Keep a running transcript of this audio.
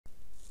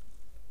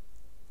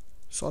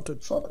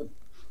Sorted. Sorted.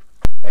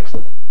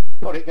 Excellent.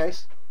 Alright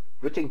guys,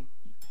 routing.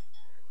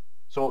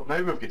 So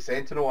now we've got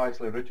Sentinel,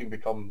 actually routing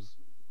becomes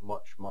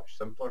much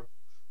simpler.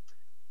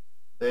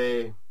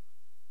 The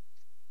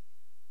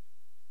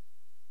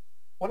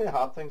One of the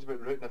hard things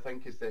about routing, I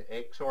think, is the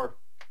XOR,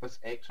 this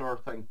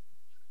XOR thing.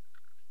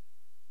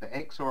 The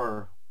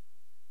XOR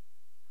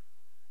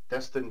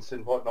distance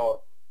and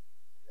whatnot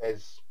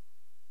is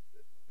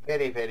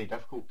very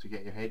difficult to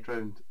get your head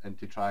round and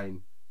to try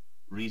and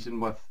reason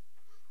with.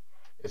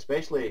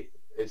 Especially,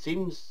 it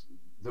seems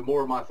the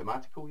more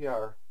mathematical you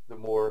are, the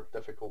more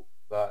difficult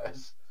that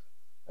is.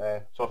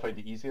 So I find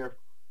it easier.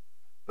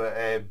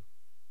 But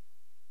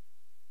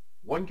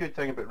one good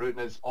thing about routing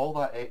is all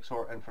that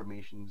XOR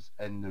information's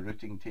in the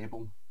routing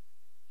table.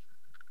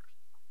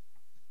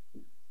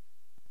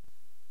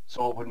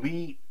 So when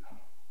we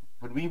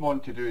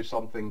want to do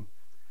something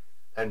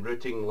in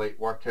routing, like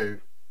work out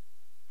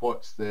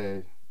what's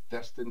the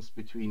distance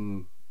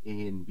between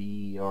A and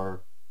B,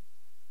 or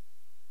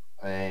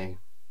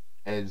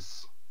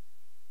is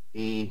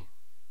A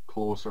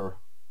closer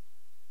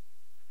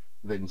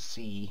than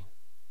C,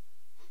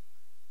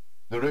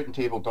 the routing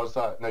table does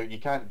that. Now you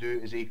can't do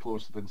it as A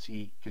closer than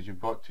C because you've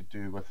got to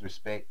do with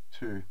respect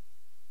to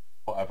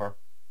whatever,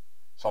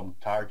 some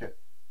target.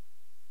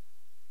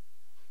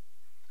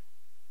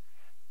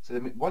 So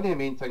one of the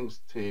main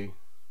things to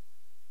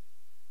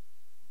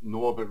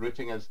know about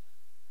routing is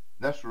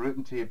this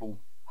routing table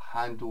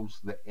handles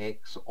the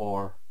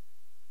XOR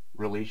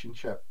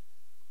relationship.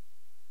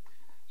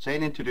 So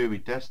anything to do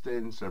with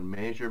distance or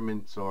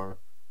measurements or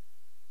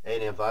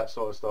any of that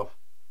sort of stuff,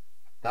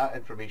 that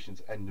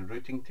information's in the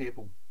routing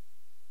table.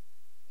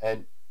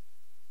 And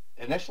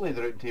initially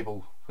the routing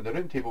table, when the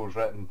routing table was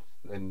written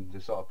in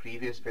the sort of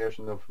previous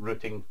version of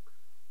routing,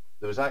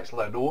 there was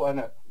actually a note in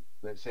it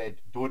that said,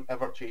 don't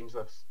ever change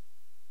this,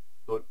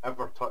 don't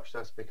ever touch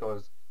this,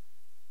 because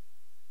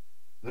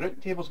the routing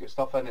table's got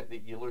stuff in it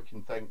that you look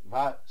and think,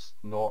 that's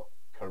not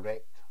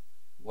correct.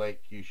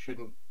 Like you should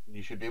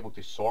be able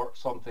to sort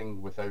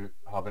something without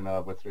having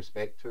a with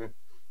respect to.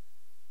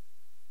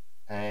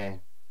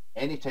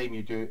 Anytime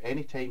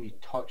you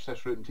touch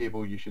this routing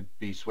table, you should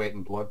be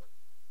sweating blood,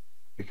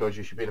 because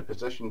you should be in a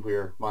position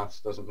where maths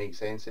doesn't make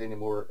sense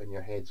anymore and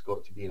your head's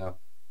got to be in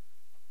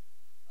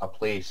a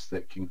place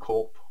that can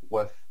cope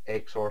with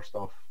XOR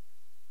stuff.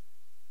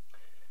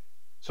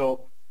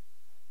 So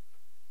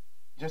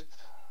just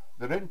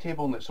the routing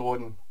table on its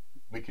own,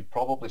 we could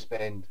probably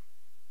spend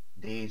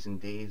days and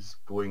days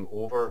going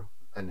over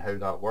and how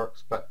that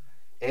works, but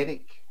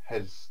Eric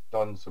has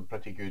done some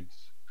pretty good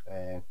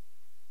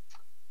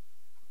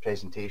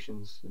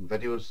presentations and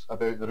videos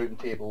about the routing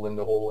table and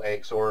the whole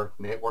XOR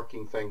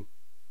networking thing,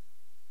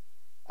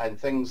 and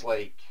things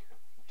like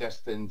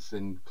distance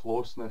and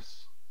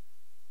closeness.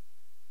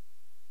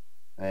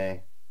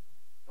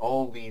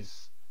 All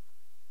these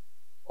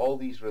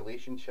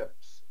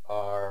relationships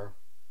are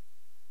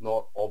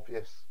not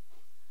obvious,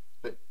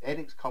 but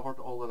Eric's covered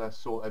all of this,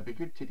 so it'd be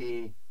good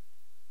today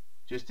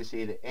just to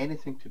say that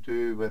anything to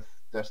do with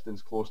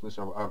distance, closeness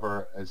or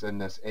whatever is in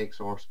this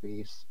XOR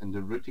space, and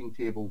the routing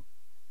table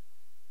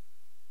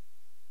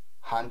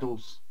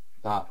handles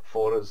that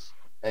for us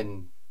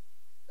in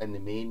the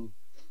main.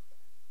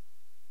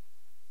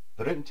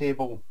 The routing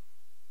table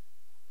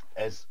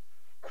is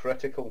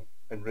critical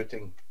in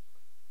routing,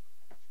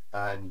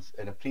 and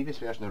in a previous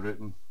version of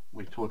routing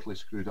we totally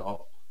screwed it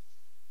up.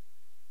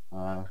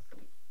 The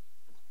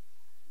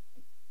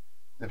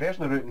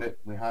version of routing that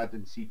we had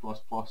in C++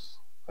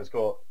 has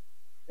got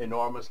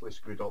enormously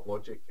screwed up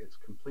logic. It's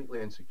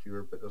completely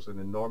insecure, but there's an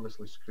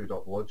enormously screwed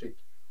up logic.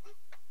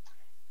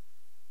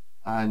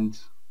 And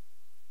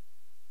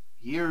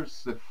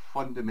here's the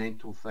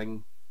fundamental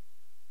thing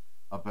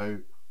about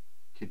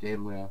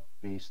Kademlia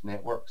based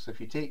networks. If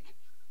you take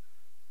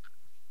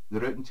the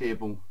routing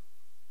table,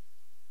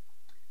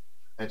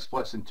 it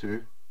splits in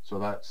two, so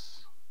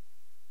that's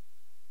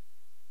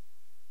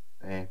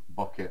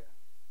bucket,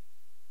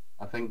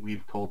 I think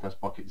we've called this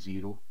bucket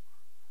 0,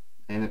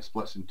 then it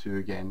splits in two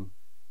again,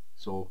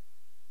 so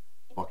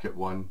bucket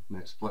 1,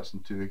 and it splits in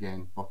two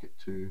again, bucket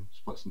 2,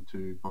 splits in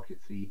two, bucket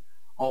 3,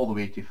 all the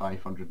way to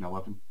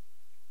 511.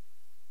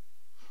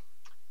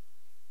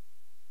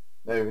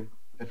 Now,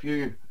 if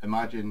you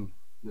imagine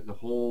that the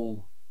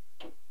whole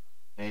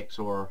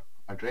XOR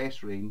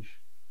address range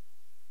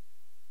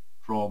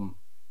from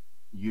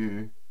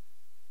U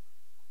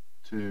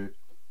to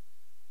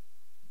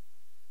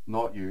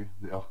not U,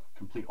 the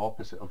complete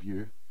opposite of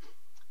U.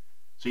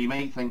 So you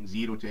might think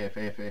 0 to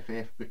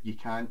FFFF, but you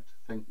can't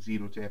think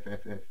 0 to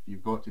FFF.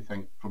 You've got to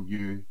think from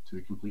U to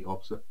the complete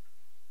opposite.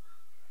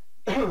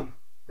 The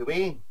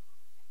way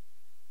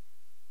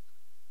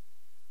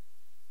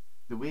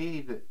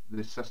that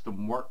the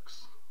system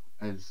works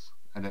is,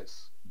 and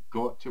it's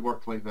got to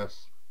work like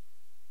this,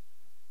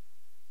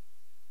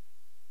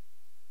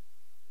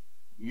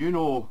 you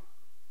know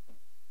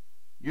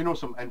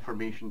some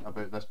information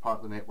about this part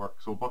of the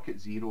network. So bucket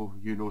 0,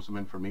 you know some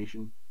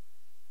information.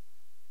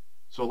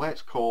 So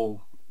let's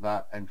call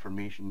that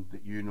information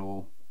that you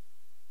know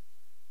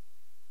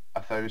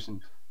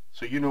 1000.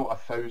 So you know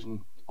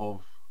 1,000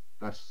 of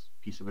this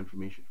piece of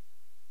information.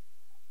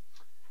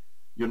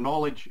 Your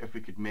knowledge, if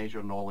we could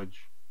measure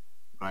knowledge,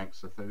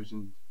 ranks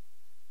 1,000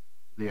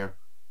 there.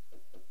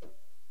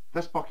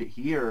 This bucket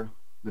here,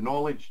 the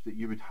knowledge that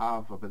you would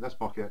have about this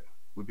bucket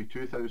would be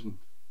 2,000.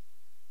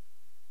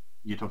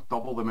 You'd have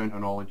double the amount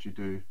of knowledge you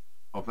do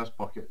of this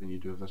bucket than you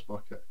do of this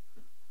bucket.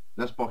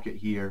 This bucket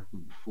here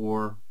would be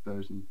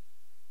 4,000,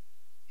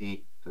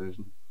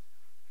 8,000.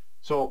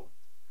 So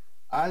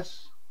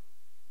as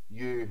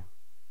you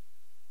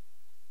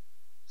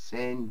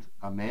send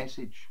a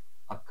message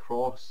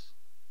across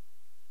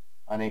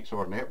an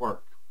XOR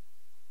network,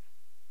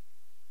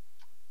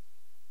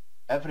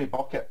 every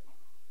bucket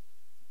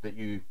that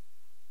you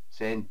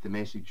send the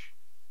message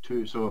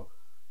to, so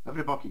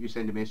every bucket you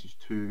send a message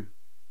to,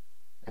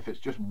 if it's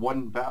just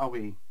one bit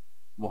away,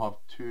 will have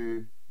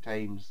 2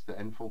 times the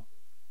info.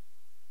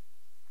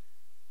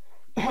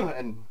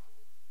 And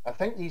I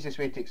think the easiest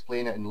way to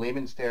explain it in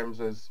layman's terms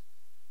is,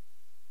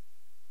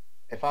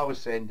 if I was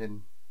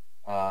sending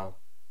a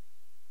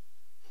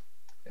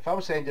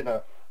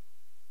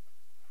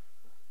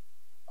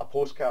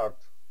postcard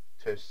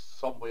to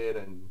somewhere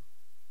in,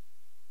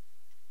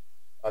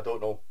 I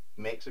don't know,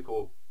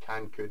 Mexico,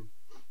 Cancun,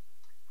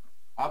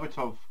 I would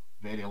have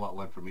very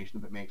little information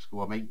about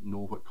Mexico. I might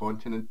know what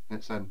continent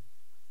it's in,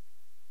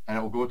 and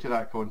it'll go to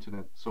that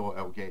continent, so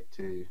it'll get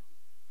to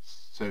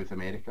South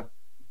America.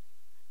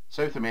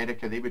 South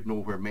America, they would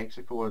know where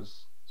Mexico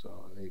is,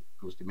 so it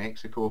goes to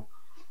Mexico.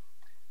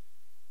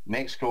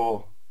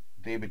 Mexico,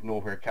 they would know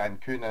where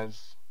Cancun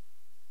is.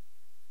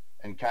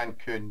 In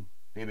Cancun,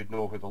 they would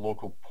know where the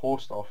local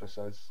post office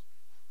is.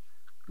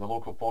 The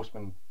local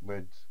postman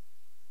would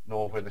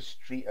know where the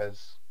street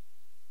is.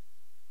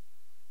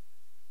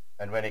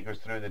 And when it goes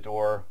through the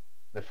door,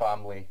 the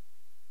family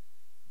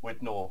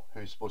would know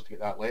who's supposed to get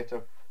that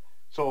letter.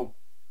 So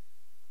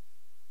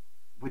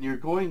when you're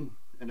going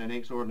in an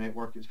XOR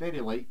network, it's very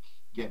like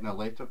getting a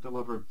letter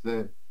delivered.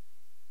 The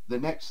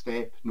next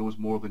step knows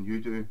more than you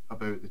do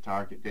about the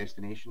target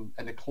destination,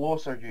 and the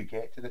closer you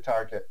get to the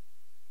target,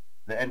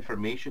 the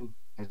information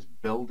is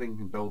building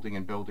and building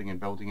and building and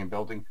building and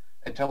building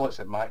until it's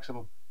at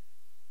maximum.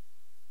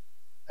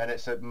 And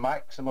it's at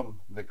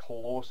maximum the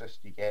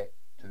closest you get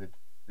to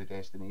the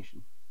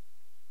destination.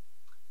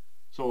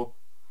 So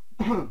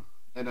in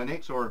an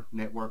XOR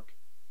network,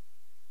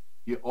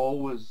 you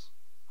always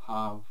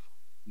have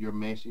your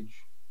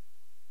message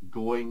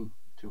going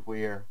to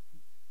where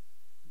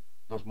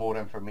there's more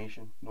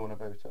information known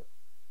about it.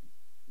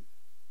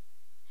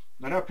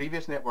 In our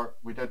previous network,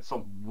 we did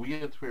some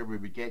weird where we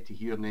would get to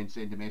here and then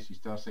send a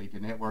message to our side of the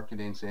network and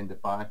then send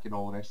it back and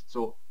all the rest.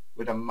 So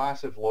we had a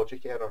massive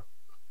logic error.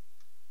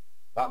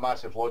 That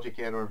massive logic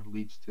error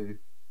leads to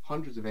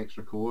hundreds of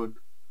extra code,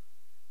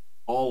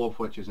 all of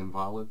which is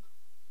invalid,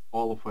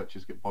 all of which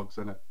has got bugs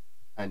in it,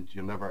 and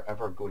you're never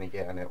ever going to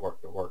get a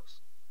network that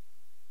works.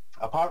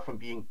 Apart from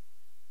being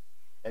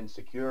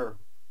insecure,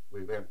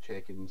 we weren't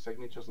checking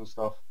signatures and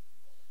stuff.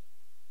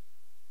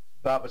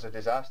 That was a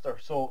disaster.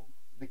 So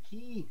the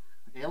key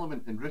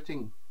element in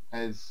routing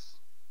is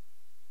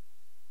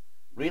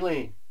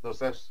really there's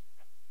this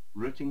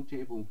routing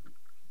table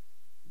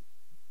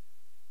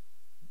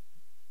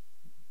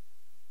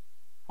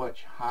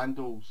which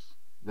handles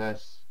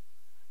this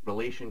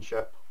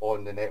relationship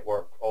on the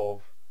network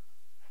of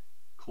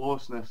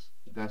closeness,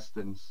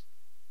 distance,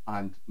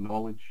 and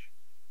knowledge.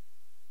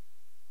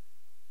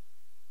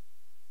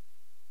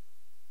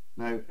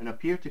 Now, in a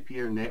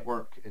peer-to-peer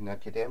network, in a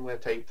Kademlia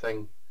type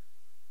thing,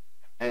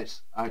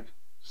 it's a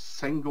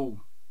single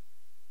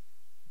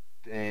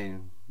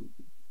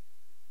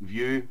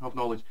view of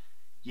knowledge.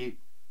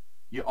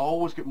 You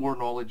always get more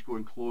knowledge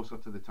going closer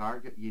to the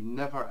target. You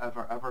never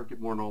ever ever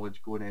get more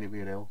knowledge going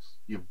anywhere else.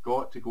 You've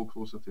got to go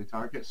closer to the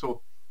target.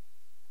 So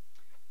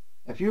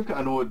if you've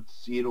got a node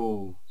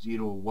 0,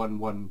 0, 1,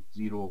 1,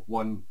 0,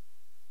 1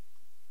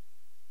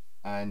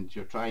 and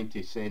you're trying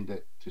to send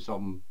it to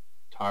some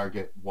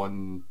target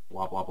 1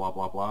 blah blah blah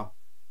blah blah,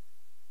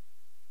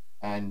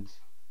 and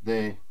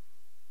the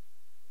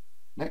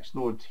next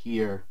node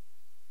here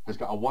has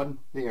got a 1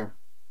 there,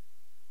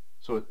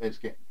 so it's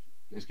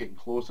getting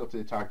closer to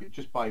the target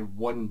just by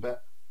 1 bit.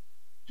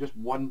 Just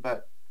 1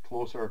 bit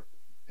closer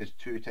is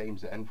 2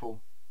 times the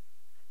info.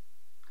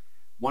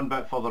 1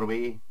 bit further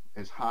away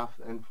is half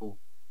the info.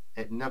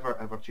 It never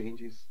ever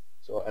changes.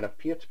 So in a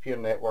peer-to-peer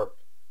network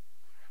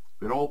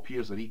where all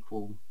peers are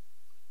equal,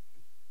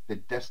 the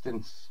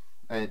distance,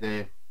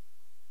 the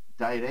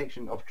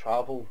direction of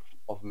travel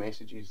of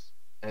messages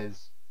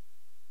is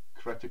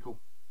critical.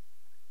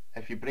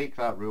 If you break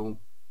that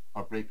rule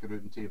or break the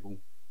routing table,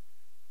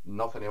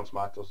 nothing else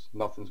matters.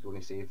 Nothing's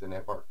going to save the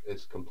network.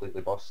 It's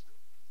completely bust.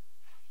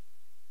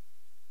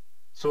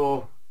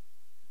 So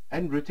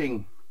in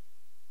routing,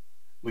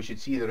 we should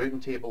see the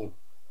routing table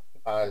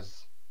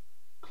as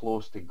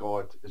close to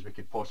God as we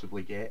could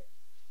possibly get,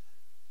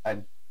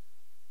 and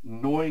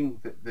knowing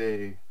that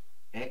the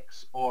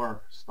XOR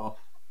stuff,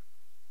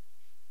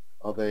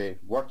 or the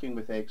working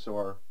with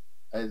XOR,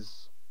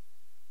 is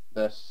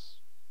this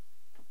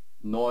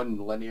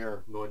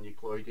non-linear,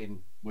 non-Euclidean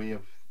way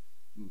of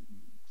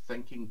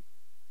thinking.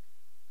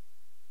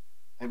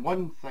 And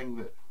one thing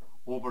that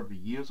over the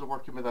years of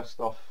working with this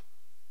stuff,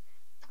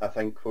 I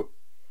think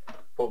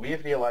what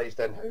we've realised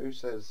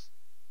in-house is,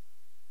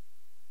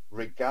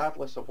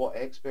 regardless of what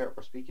expert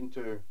we're speaking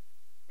to,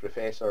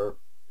 professor,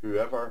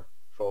 whoever,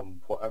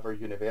 from whatever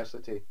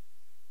university,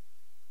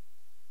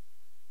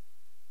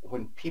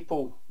 when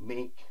people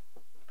make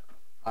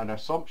an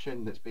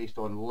assumption that's based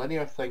on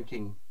linear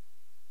thinking,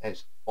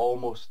 it's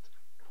almost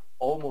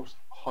 100%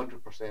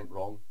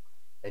 wrong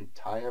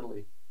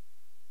entirely.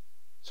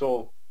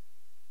 So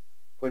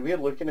when we're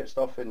looking at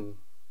stuff in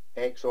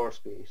XOR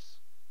space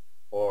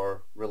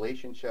or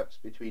relationships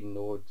between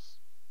nodes,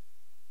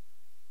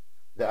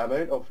 the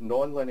amount of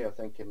non-linear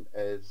thinking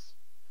is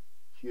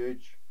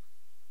huge.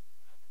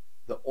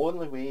 The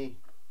only way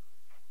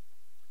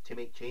to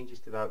make changes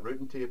to that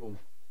routing table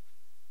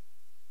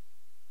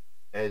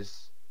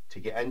is to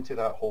get into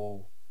that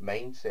whole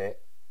mindset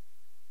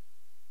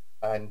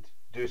and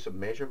do some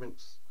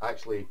measurements,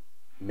 actually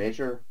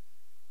measure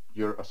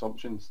your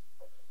assumptions.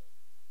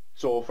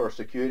 So for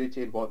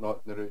security and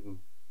whatnot in the routing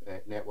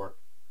network,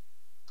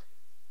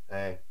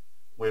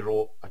 we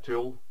wrote a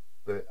tool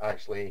that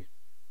actually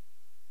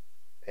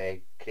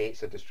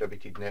creates a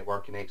distributed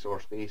network in XOR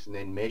space and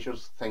then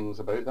measures things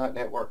about that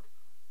network.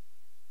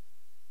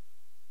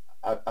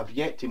 I've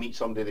yet to meet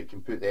somebody that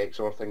can put the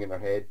XOR thing in their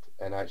head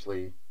and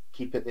actually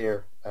keep it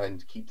there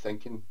and keep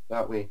thinking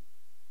that way.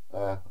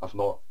 I've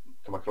not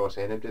come across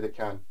anybody that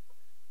can.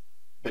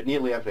 But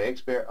nearly every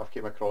expert I've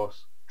come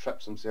across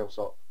trips themselves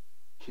up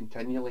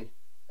continually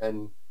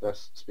in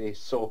this space.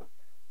 So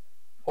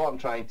what I'm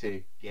trying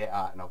to get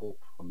at, and I hope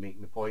I'm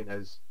making the point,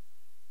 is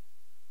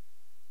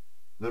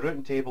the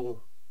routing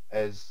table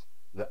is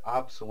the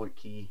absolute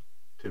key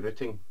to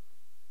routing.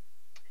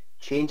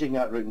 Changing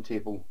that routing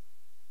table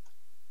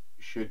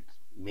should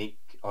make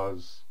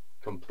us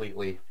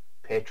completely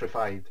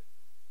petrified,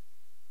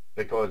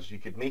 because you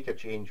could make a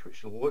change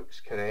which looks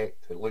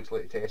correct, it looks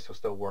like the tests are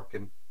still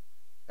working,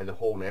 and the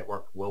whole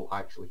network will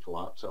actually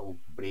collapse. It will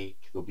break,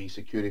 there'll be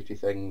security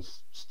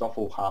things, stuff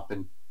will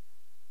happen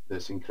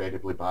that's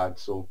incredibly bad.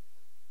 So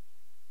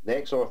the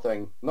XOR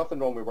thing, nothing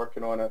wrong with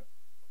working on it,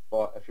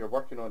 but if you're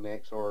working on the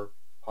XOR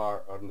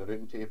part or on the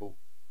routing table,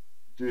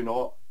 do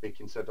not be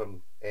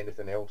considering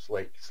anything else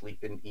like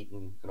sleeping,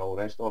 eating and all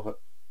the rest of it.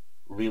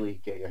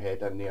 Really get your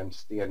head in there and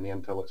stay in there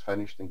until it's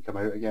finished and come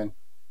out again.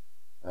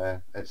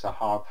 It's a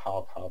hard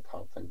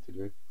thing to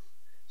do.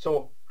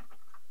 So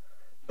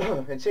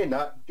in saying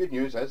that, good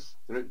news is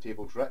the routing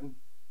table's written.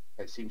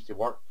 It seems to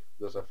work.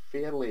 There's a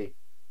fairly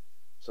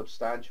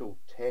substantial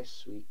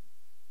test suite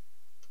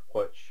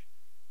which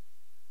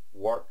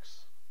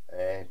works.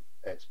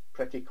 It's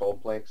pretty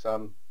complex.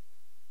 I'm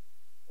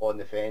on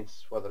the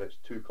fence whether it's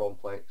too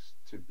complex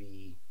to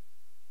be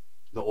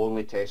the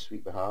only test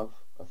suite we have.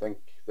 I think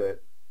that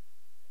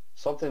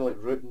something like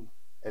routing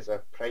is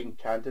a prime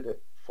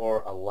candidate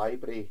for a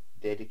library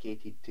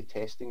dedicated to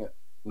testing it,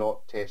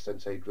 not tests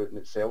inside routing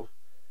itself.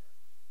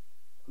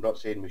 I'm not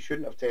saying we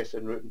shouldn't have tests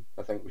in routing.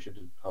 I think we should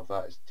have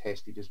that as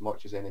tested as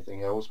much as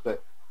anything else,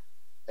 but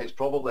it's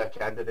probably a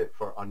candidate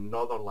for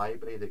another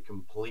library that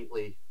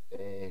completely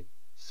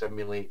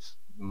simulates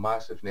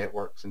massive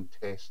networks and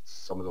tests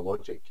some of the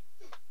logic.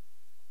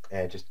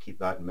 Just keep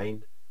that in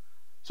mind.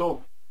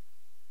 So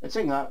in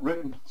saying that,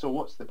 routing, so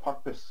what's the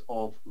purpose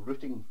of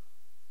routing?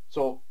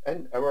 So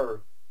in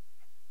our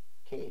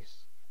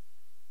case,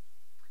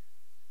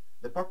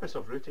 the purpose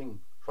of routing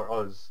for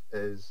us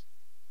is,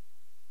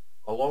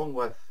 along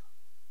with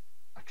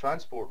a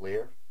transport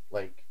layer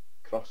like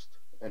Crust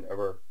in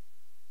our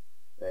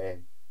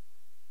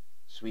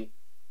suite,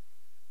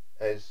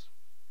 is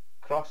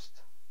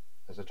Crust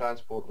as a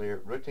transport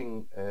layer,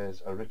 routing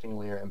is a routing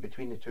layer, and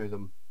between the two of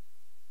them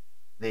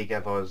they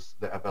give us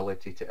the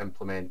ability to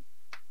implement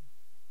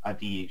a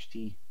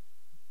DHT.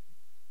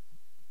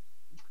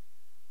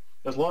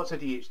 There's lots of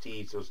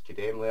DHTs. There's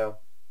Kademlia,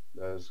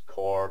 there's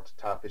Chord,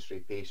 Tapestry,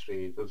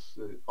 Pastry, there's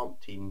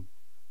umpteen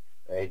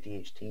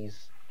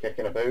DHTs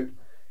kicking about.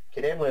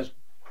 Kademlia is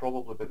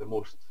probably about the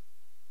most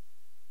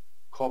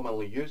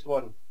commonly used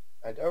one,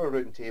 and our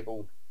routing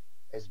table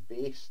is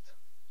based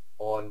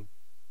on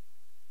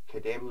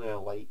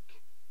Kademlia-like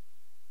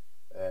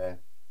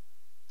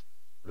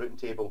routing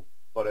table,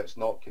 but it's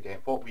not Kademlia.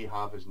 What we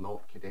have is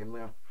not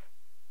Kademlia,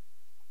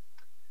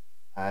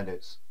 and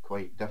it's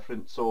quite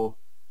different. So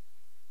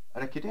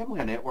in a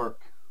Kademlia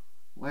network,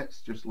 let's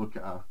just look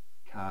at a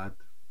CAD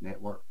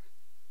network.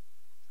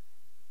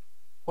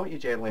 What you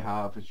generally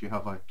have is you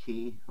have a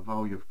K, a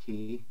value of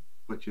K,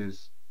 which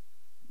is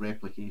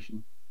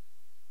replication.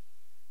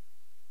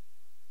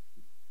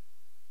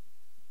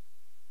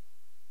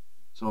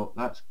 So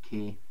that's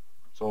K.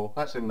 So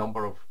that's the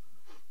number of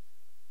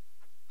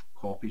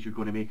copies you're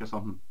going to make of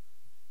something.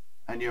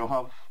 And you'll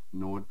have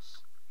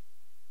nodes.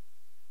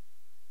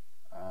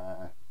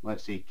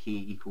 Let's say K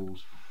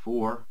equals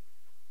 4.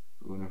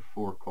 We're going to have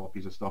 4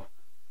 copies of stuff.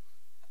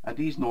 And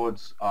these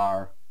nodes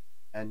are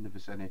in the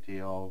vicinity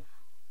of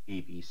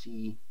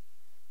ABC.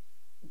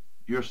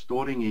 you're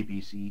storing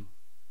ABC,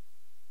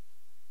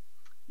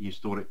 you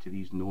store it to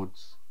these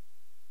nodes,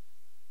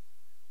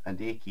 and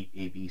they keep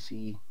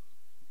ABC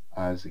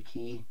as the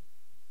key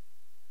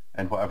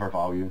and whatever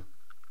value.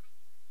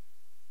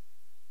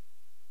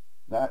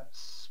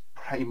 That's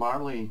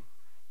primarily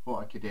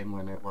what a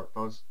Kademlia network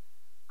does.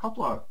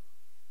 Couple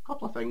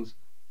of things.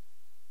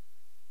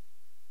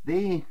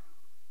 They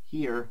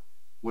here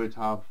would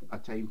have a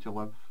time to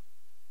live.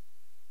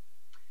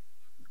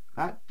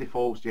 That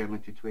defaults generally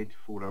to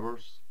 24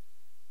 hours.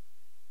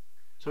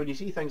 So when you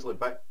see things like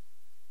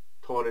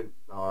BitTorrent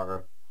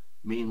or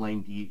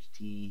mainline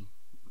DHT,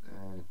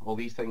 all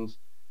these things,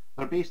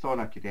 they're based on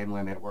a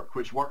Kademlia network,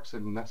 which works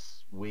in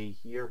this way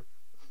here.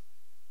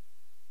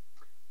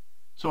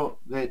 So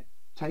the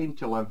time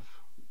to live,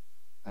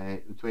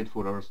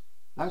 24 hours,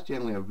 that's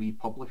generally a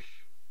republish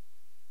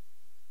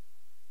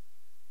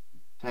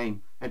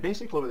time. And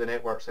basically what the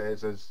network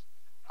says is,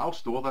 I'll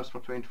store this for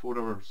 24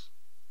 hours,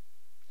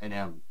 and then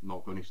I'm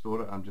not going to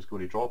store it, I'm just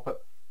going to drop it.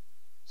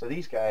 So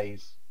these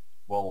guys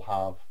will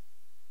have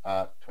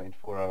a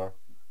 24-hour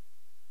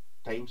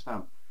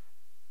timestamp.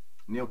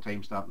 And they'll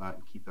timestamp that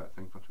and keep that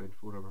thing for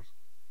 24 hours.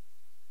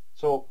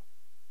 So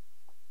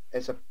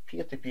it's a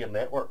peer-to-peer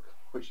network,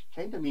 which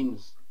kind of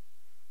means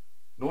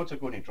nodes are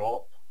going to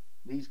drop.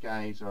 These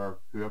guys are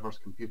whoever's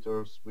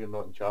computers, we're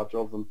not in charge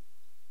of them.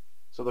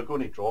 So they're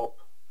going to drop.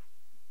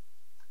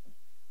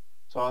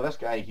 So this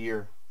guy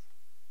here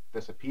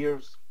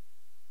disappears,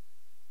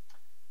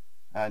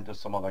 and there's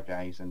some other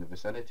guys in the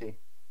vicinity.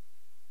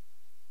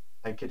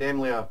 And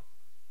Kademlia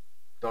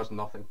does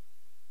nothing.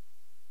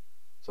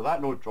 So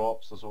that node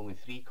drops, there's only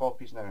 3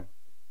 copies now.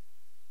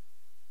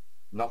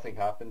 Nothing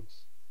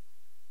happens.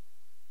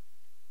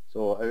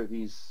 So out of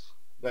these,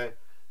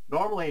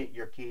 normally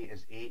your K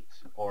is 8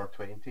 or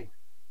 20.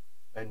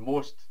 In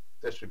most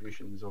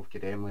distributions of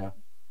Kademlia,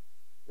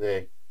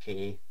 the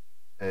K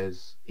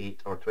is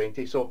 8 or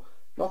 20. So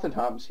nothing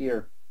happens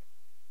here.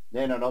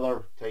 Then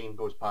another time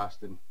goes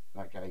past and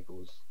that guy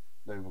goes.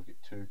 Now we'll get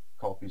 2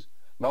 copies.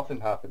 Nothing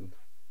happened.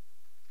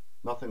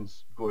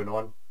 Nothing's going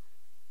on.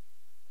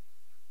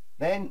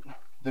 Then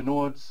the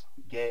nodes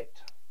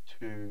get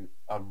to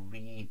a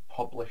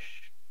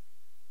republish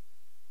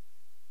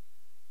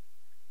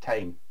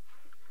time.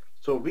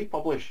 So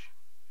republish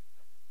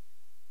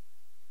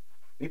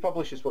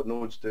is what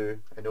nodes do,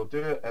 and they'll do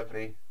it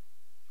every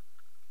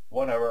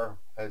 1 hour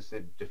as the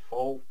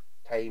default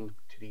time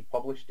to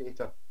republish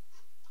data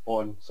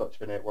on such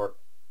a network.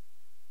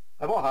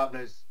 And what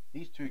happens is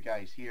these 2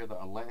 guys here that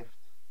are left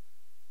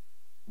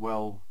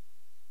will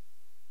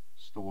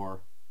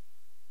store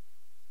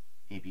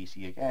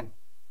ABC again,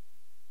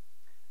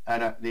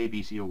 and the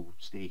ABC will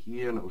stay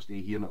here, and it will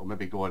stay here, and it will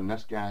maybe go on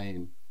this guy,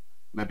 and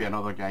maybe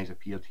another guy's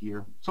appeared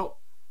here. So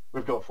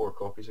we've got 4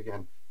 copies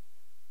again.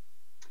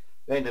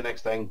 Then the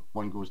next thing,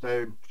 one goes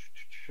down,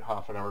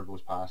 half an hour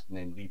goes past, and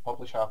then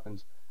republish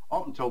happens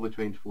up until the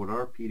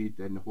 24-hour period.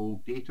 Then the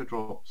whole data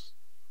drops,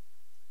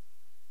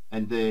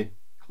 and the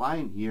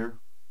client here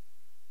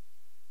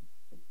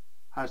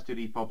has to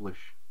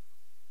republish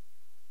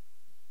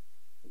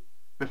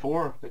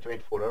before the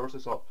 24 hours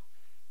is up.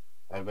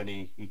 And when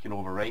he can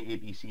overwrite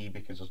ABC,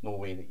 because there's no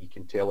way that you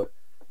can tell it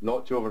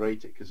not to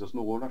overwrite it, because there's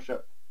no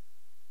ownership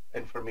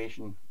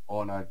information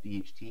on a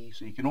DHT.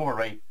 So you can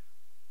overwrite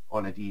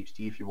on a DHT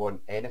if you want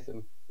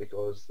anything,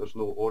 because there's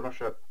no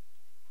ownership.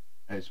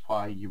 It's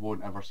why you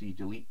won't ever see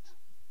delete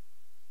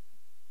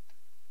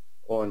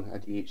on a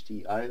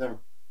DHT either.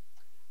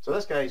 So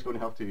this guy is going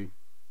to have to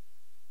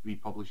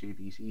republish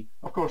ABC.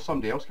 Of course,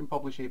 somebody else can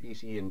publish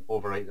ABC and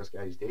overwrite this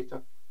guy's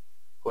data,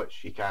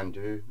 which you can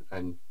do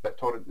in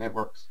BitTorrent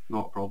networks,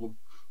 not a problem.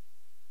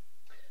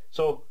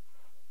 So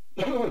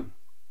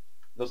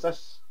there's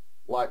this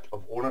lack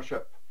of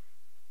ownership,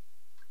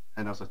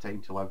 and there's a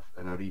time to live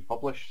and a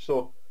republish.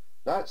 So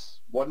that's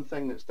one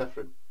thing that's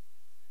different.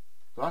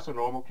 So that's a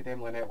normal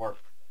Kademlia network.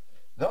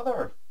 The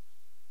other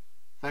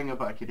thing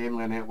about a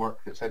Kademlia network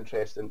that's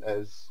interesting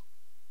is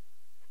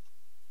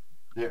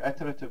they're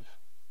iterative.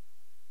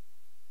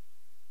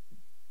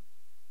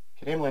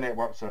 Kademlia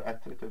networks are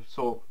iterative.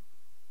 So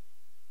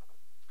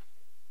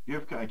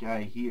you've got a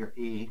guy here,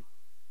 A,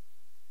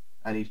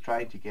 and he's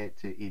trying to get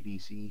to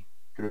ABC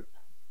group.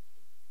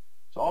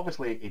 So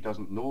obviously he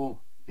doesn't know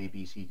the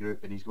ABC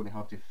group, and he's going to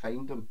have to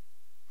find them.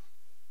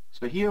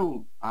 So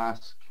he'll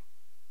ask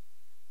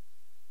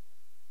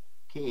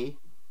K.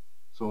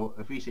 So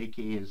if we say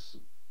K is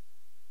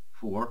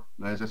 4,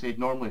 now as I said,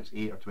 normally it's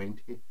 8 or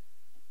 20.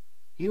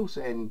 He'll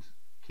send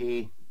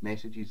K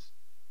messages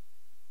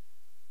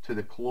to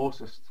the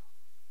closest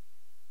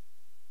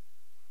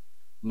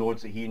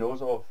nodes that he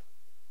knows of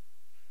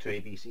to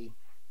ABC,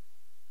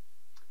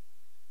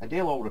 and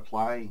they'll all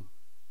reply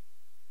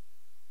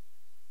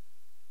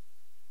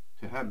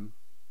to him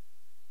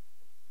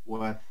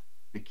with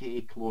the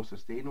K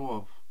closest they know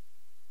of,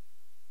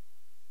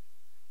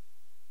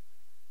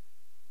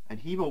 and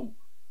he will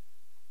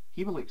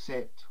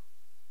accept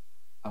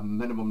a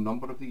minimum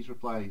number of these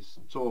replies.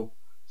 So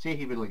say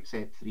he will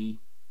accept 3,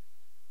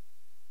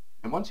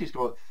 And once he's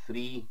got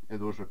 3 of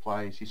those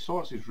replies, he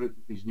sorts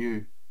his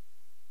new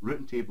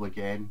routing table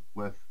again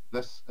with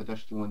this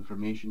additional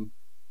information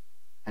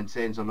and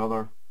sends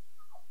another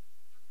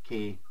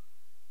K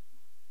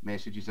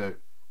messages out.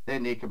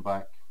 Then they come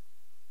back.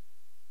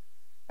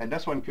 And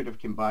this one could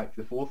have come back,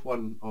 the 4th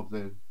one of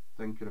the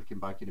thing could have come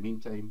back in the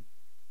meantime.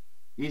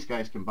 These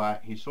guys come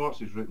back, he sorts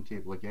his routing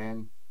table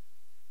again,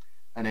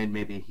 and then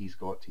maybe he's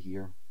got to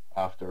here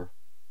after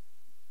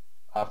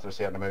a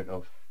certain amount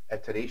of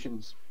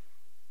iterations.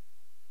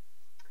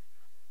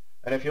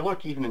 And if you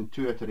look even in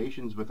 2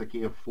 iterations with a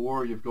K of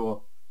 4, you've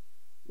got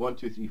 1,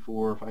 2, 3,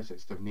 4, 5,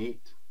 6, 7,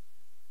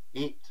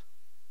 8.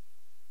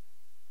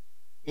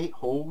 8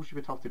 holes you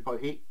would have to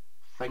put, 8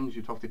 things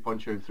you'd have to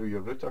punch out through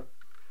your router.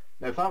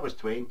 Now if that was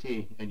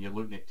 20 and you're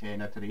looking at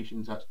 10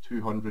 iterations, that's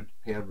 200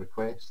 per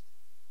request.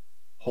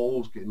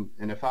 Holes getting,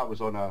 and if that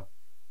was on a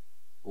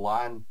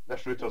LAN,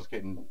 this router's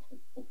getting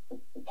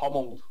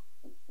pummeled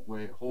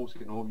with holes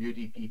getting all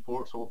UDP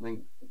ports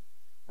opening.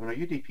 And when a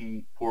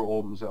UDP port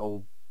opens,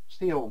 it'll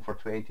stay open for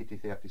 20 to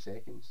 30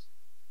 seconds.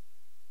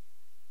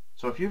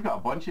 So if you've got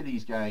a bunch of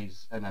these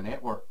guys in a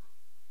network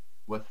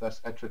with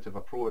this iterative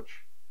approach,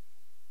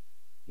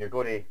 you're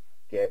going to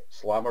get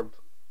slammered.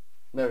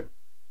 Now,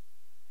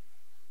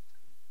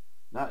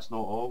 that's not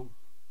all.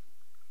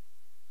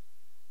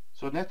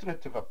 So an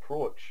iterative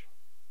approach,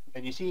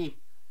 and you see,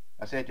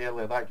 I said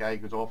earlier, that guy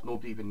goes off,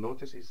 nobody even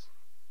notices.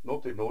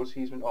 Nobody knows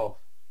he's went off.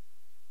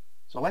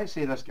 So let's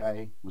say this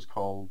guy was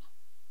called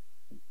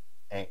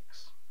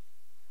X.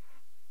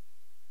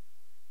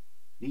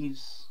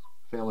 These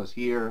fellas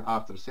here,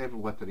 after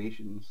several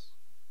iterations,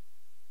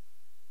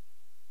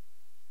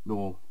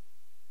 no,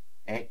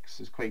 X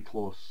is quite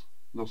close.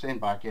 They'll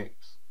send back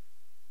X.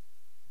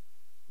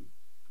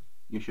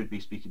 You should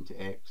be speaking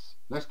to X.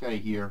 This guy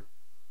here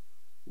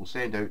will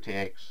send out to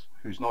X,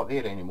 who's not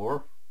there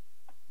anymore.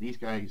 These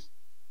guys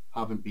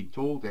haven't been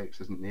told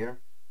X isn't there,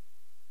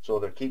 so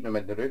they're keeping him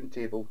in the routing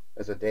table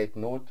as a dead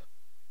node.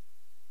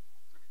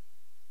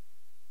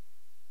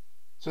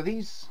 So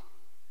these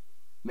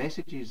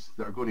messages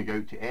that are going to go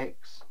out to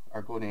X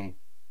are going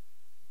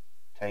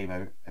to time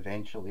out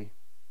eventually,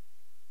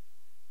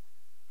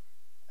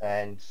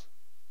 and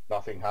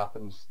nothing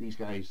happens. These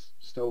guys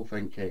still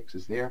think X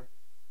is there.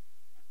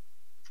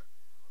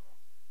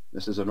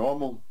 This is a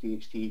normal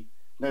DHT.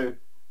 Now,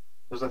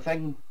 there's a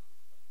thing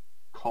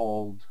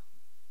called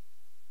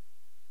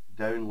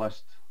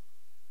downlist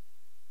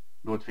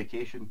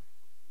notification.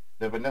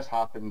 Now when this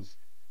happens,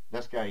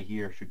 this guy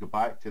here should go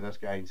back to this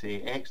guy and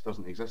say X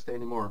doesn't exist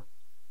anymore.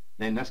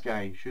 Then this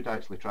guy should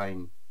actually try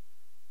and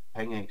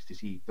ping X to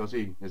see,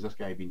 has this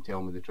guy been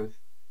telling me the truth?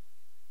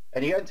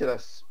 And you get into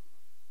this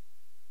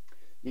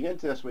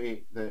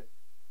way that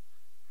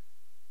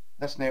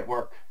this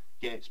network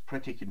gets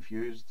pretty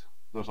confused.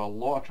 There's a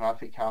lot of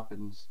traffic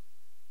happens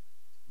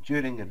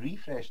during the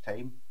refresh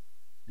time.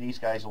 These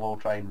guys will all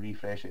try and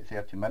refresh at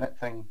 30-minute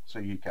thing, so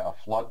you get a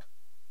flood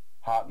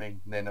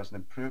happening. And then there's an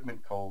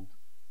improvement called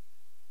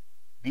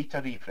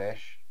beta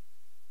refresh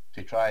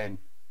to try and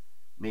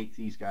make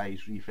these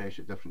guys refresh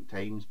at different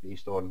times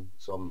based on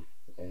some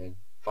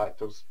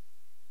factors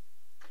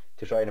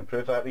to try and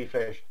improve that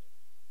refresh.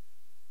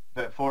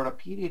 But for a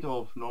period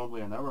of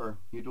normally an hour,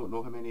 you don't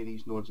know how many of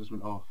these nodes has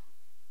went off.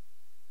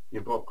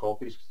 You've got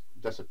copies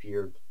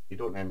disappeared, you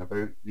don't know anything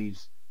about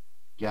these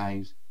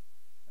guys,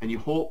 and you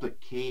hope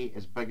that K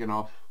is big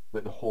enough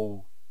that the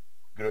whole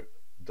group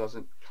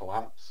doesn't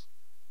collapse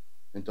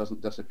and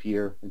doesn't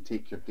disappear and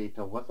take your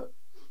data with it.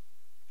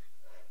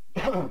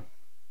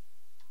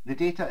 The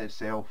data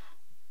itself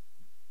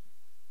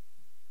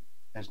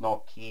is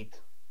not keyed,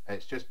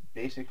 it's just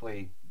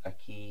basically a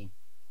key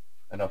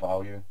and a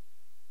value.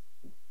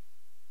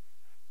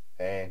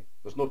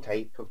 There's no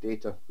type of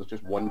data, there's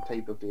just one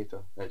type of data.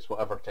 It's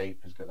whatever type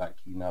has got that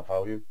key and that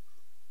value.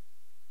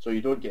 So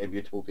you don't get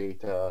immutable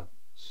data,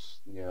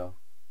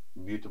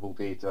 mutable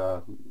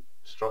data,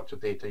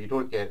 structured data, you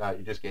don't get that,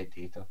 you just get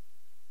data.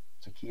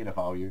 It's a key and a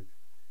value.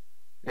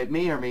 It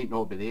may or may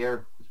not be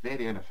there, it's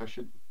very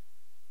inefficient.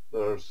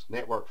 There's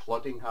network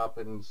flooding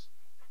happens,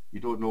 you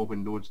don't know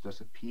when nodes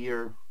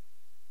disappear.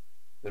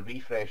 The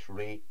refresh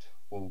rate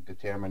will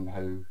determine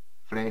how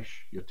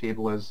fresh your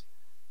table is.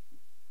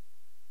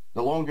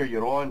 The longer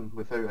you're on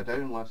without a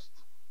downlist,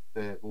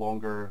 the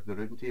longer the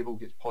routing table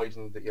gets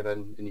poisoned that you're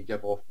in, and you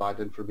give off bad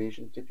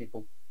information to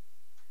people.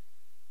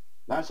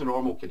 That's a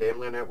normal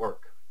Kademlia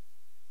network,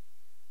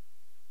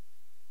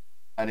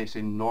 and it's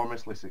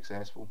enormously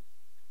successful,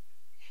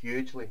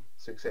 hugely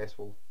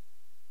successful.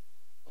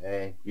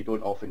 You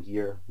don't often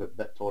hear that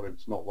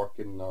BitTorrent's not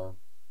working, or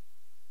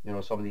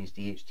some of these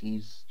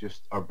DHTs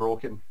just are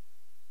broken.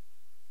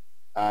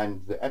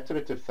 And the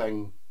iterative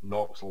thing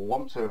knocks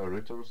lumps out of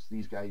routers.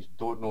 These guys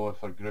don't know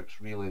if their group's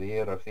really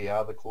there, or if they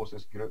are the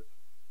closest group.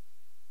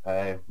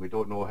 We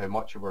don't know how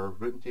much of our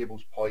routing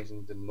table's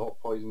poisoned and not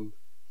poisoned.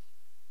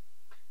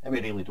 And we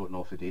really don't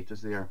know if the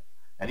data's there.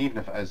 And even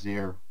if it is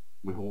there,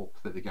 we hope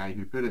that the guy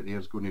who put it there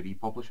is going to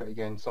republish it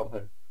again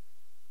somehow.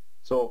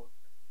 So,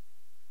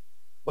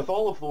 with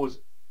all of those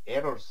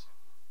errors,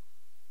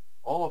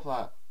 all of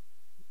that,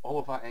 all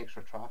of that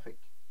extra traffic,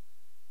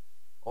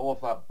 all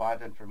of that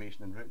bad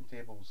information in routing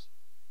tables,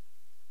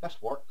 this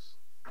works.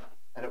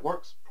 And it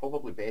works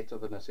probably better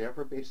than a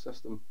server-based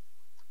system.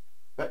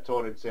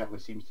 BitTorrent certainly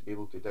seems to be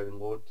able to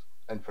download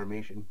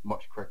information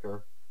much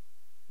quicker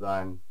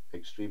than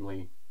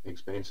extremely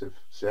expensive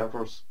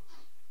servers.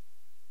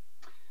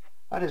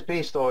 And it's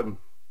based on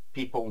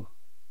people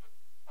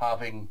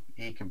having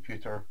a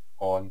computer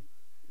on,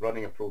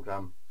 running a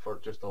program for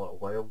just a little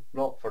while,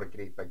 not for a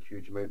great big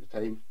huge amount of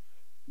time,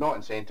 not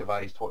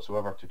incentivized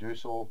whatsoever to do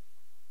so,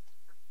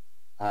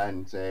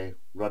 and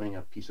running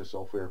a piece of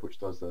software which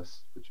does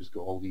this, which has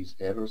got all these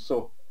errors.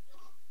 So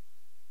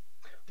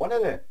one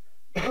of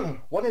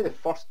the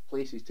first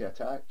places to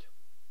attack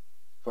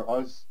for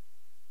us,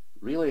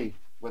 really,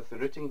 with the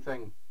routing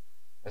thing,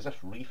 is this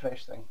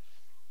refresh thing.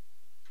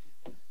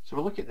 So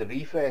we look at the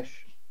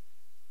refresh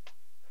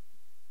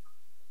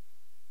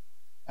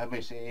and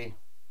we say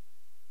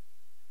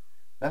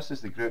this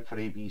is the group for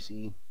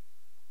ABC.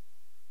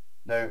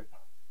 Now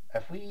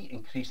if we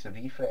increase the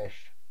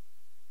refresh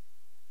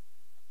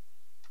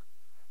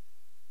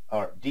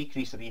or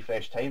decrease the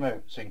refresh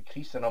timeout, so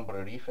increase the number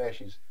of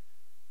refreshes,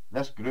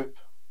 this group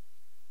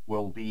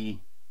will be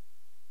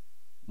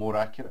more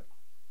accurate.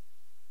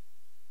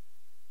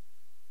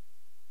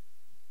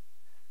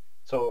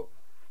 So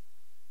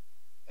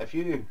if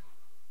you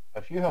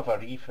have a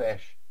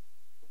refresh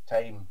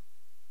time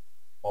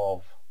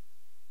of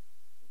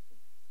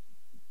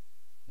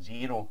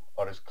 0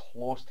 or as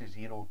close to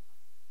 0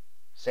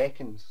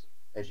 seconds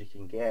as you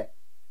can get,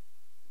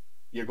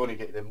 you're going to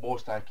get the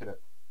most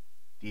accurate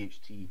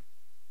DHT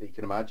that you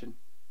can imagine.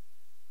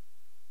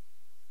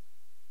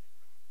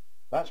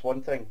 That's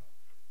one thing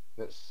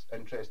that's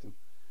interesting.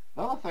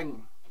 The other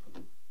thing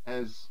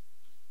is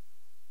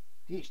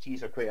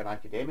DHTs are quite an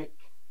academic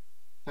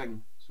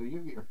thing. So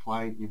you've got your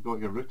client, you've got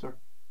your router,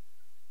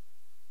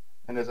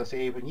 and as I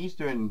say, when he's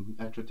doing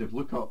iterative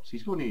lookups,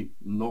 he's going to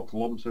knock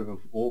lumps out of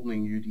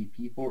opening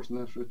UDP ports in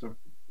this router.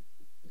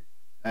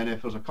 And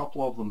if there's a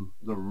couple of them,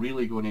 they're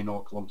really going to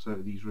knock lumps out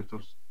of these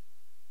routers.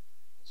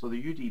 So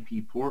the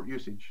UDP port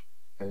usage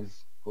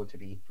is going to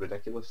be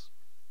ridiculous.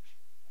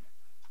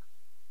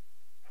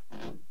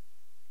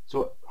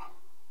 So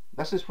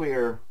this is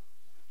where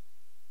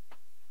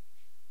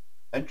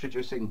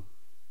introducing,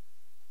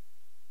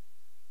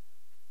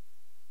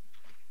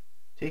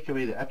 take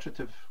away the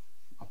iterative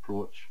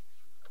approach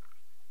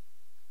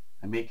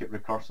and make it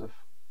recursive.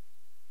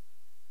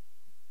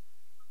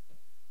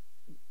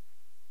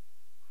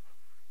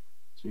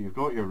 So you've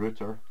got your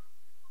router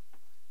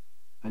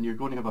and you're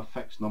going to have a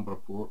fixed number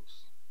of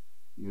ports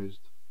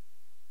used.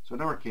 So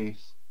in our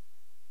case,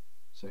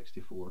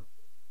 64.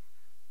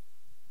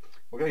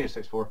 We're going to use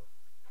 64.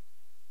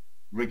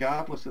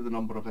 Regardless of the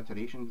number of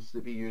iterations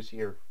that we use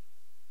here,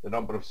 the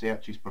number of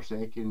searches per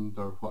second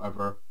or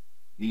whatever,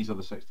 these are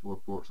the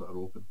 64 ports that are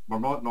open. We're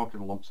not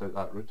knocking lumps out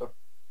that router.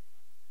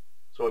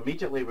 So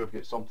immediately we've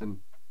got something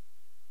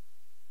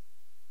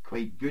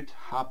quite good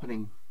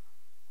happening.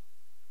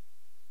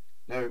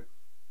 Now,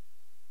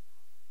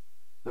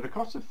 the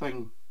recursive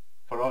thing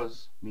for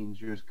us means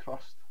use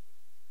crust.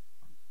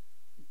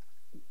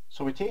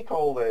 So we take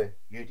all the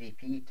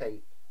UDP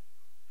type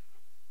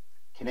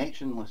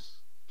connectionless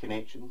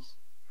connections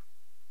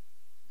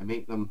and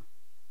make them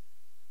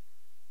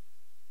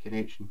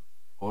connection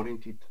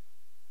oriented,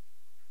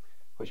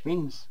 which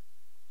means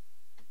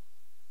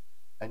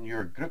in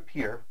your group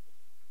here,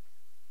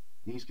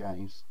 these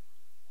guys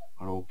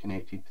are all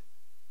connected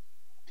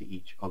to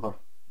each other.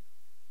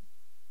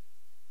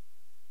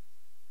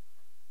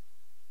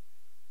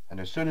 And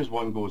as soon as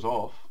one goes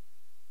off,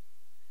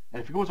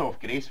 and if it goes off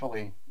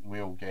gracefully,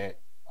 we'll get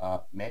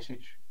a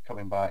message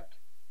coming back.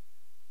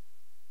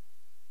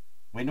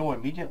 We know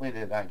immediately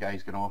that that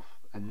guy's gone off,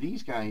 and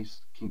these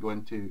guys can go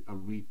into a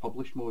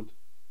republish mode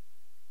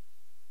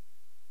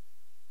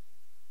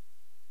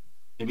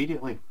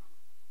immediately.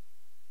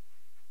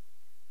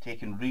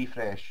 Taking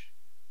refresh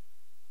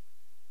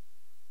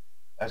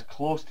as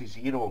close to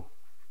 0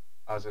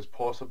 as is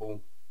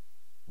possible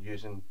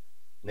using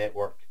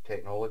network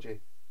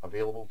technology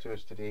available to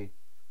us today.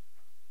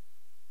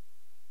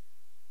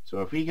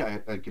 So if we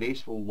get a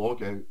graceful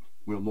logout,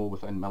 we'll know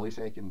within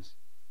milliseconds.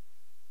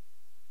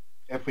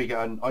 If we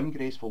get an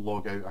ungraceful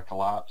logout, a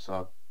collapse,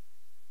 a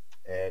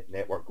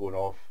network going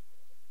off,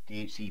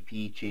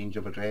 DHCP change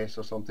of address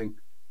or something,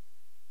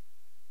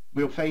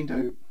 we'll find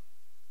out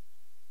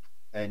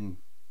in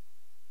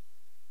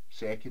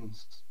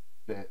seconds,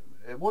 but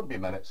it won't be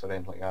minutes or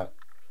anything like that.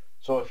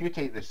 So if you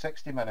take the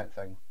 60-minute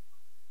thing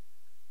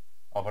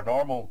of a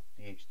normal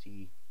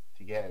DHT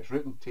to get its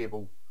routing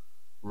table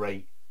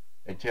right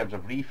in terms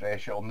of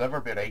refresh, it'll never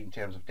be right in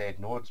terms of dead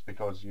nodes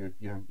because you're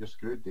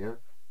screwed there.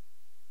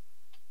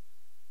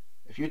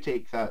 If you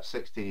take that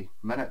 60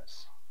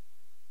 minutes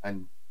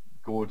and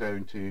go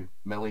down to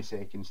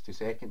milliseconds to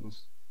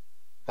seconds,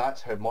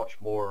 that's how much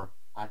more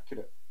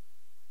accurate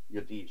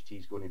your DHT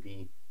is going to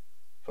be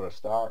for a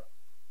start.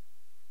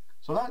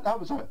 So that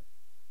was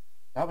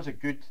a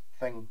good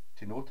thing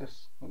to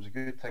notice. It was a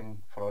good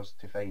thing for us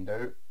to find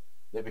out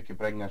that we could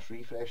bring this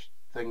refresh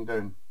thing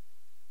down.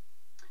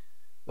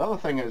 The other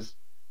thing is,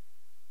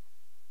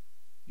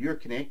 you're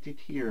connected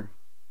here,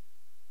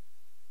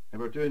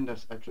 and we're doing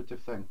this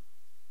iterative thing.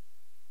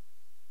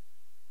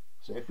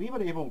 So if we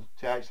were able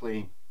to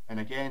actually, and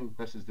again,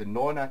 this is the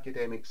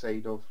non-academic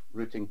side of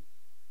routing,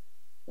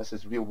 this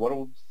is real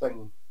world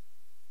thing.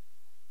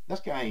 This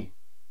guy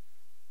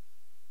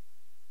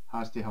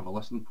has to have a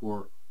listen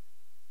port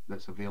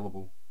that's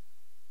available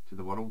to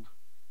the world.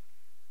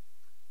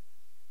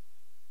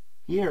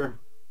 Here,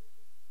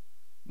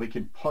 we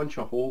can punch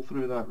a hole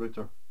through that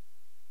router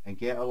and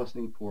get a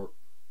listening port,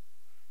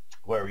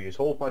 where we use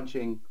hole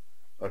punching,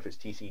 or if it's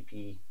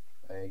TCP,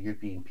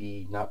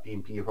 UPnP,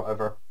 NATPnP, or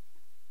whatever.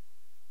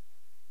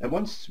 And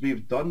once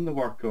we've done the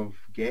work of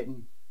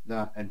getting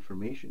that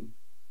information,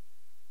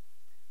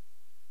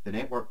 the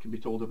network can be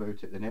told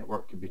about it. The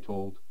network can be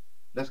told,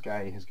 this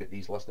guy has got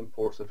these listening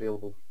ports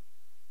available.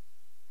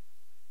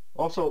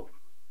 Also,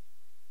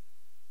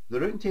 the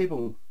routing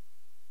table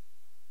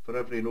for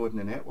every node in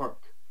the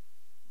network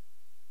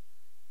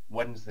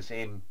wins the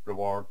same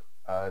reward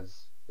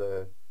as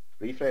the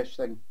refresh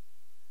thing.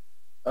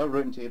 Our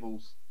routing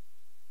tables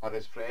are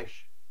as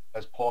fresh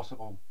as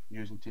possible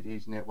using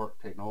today's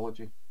network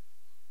technology.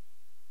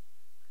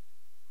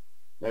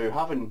 Now,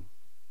 having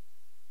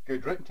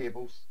good routing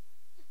tables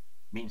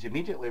means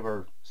immediately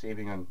we're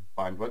saving on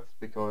bandwidth,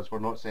 because we're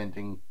not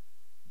sending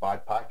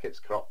bad packets,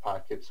 corrupt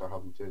packets, or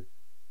having to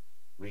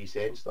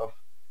resend stuff.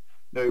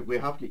 Now, we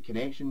have got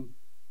connection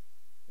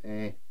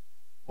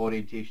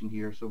orientation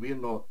here, so we're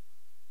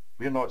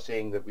not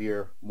saying that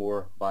we're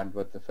more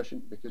bandwidth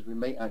efficient, because we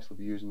might actually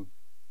be using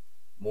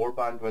more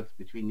bandwidth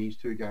between these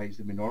two guys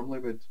than we normally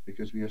would,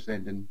 because we are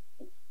sending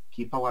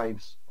keep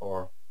alives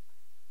or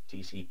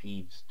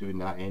TCPs doing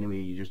that anyway.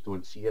 You just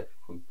don't see it.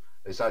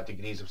 It's at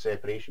degrees of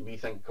separation. We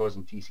think because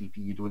in TCP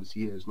you don't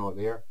see it, it's not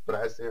there, but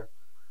it is there.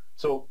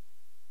 So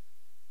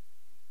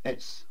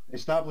it's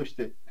established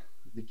that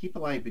the keep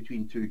alive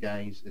between two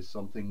guys is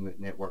something that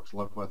networks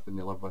live with, and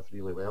they live with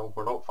really well.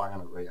 We're not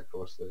firing it right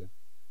across the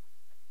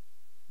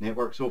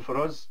network. So for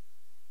us,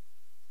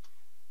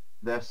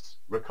 this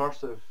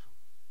recursive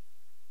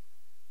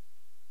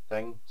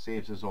thing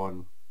saves us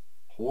on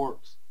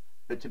ports,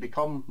 but to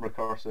become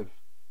recursive,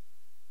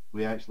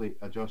 we actually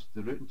adjust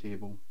the routing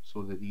table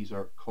so that these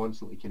are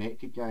constantly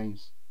connected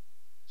guys.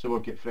 So we'll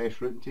get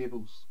fresh routing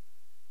tables.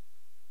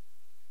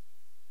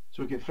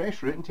 So we get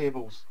fresh routing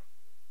tables,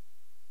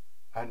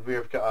 and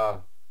we've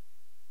got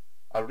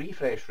a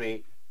refresh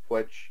rate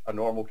which a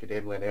normal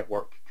Kademlia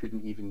network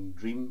couldn't even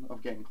dream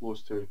of getting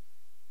close to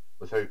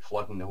without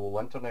flooding the whole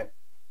internet.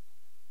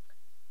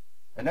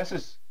 And this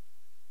is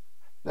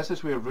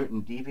where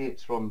routing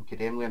deviates from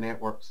Kademlia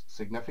networks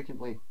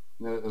significantly.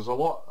 Now, there's a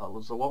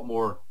lot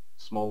more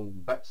small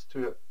bits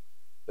to it,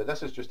 but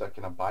this is just a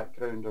kind of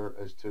backgrounder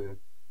as to,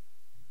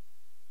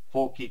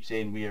 folk keep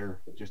saying we're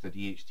just a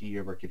DHT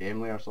over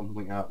Kademlia or something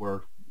like that.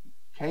 We're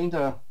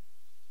kinda,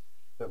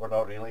 but we're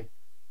not really.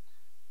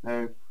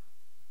 Now,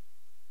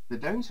 the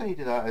downside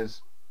of that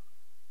is,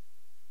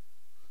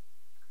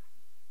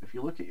 if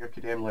you look at your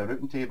Kademlia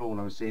routing table,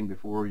 and I was saying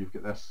before, you've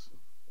got this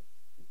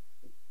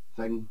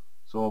thing.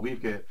 So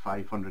we've got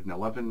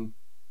 511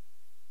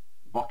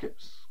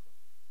 buckets,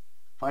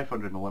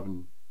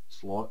 511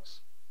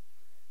 slots.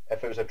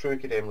 If it was a true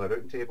Kademlia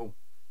routing table,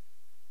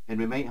 and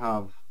we might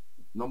have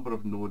number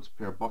of nodes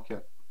per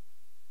bucket.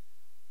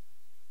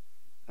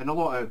 In a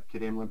lot of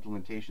Kademlia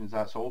implementations,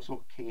 that's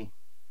also K,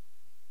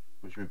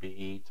 which would be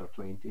 8 or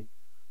 20.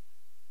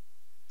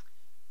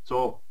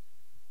 So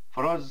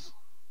for us,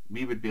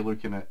 we would be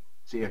looking at,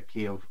 say, a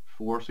K of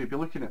 4, so you'd be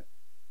looking at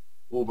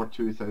over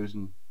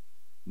 2,000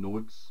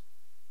 nodes.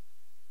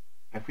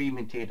 If we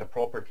maintained a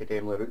proper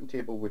Kademlia routing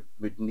table,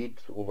 we'd need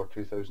over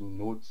 2,000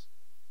 nodes.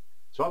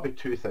 So that'd be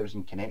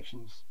 2,000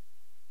 connections,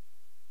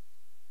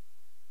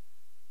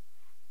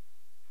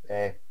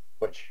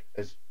 which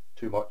is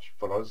too much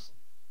for us.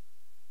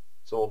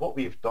 So what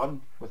we've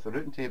done with the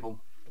routing table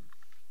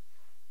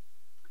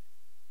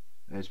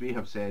is we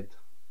have said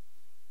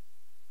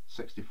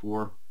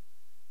 64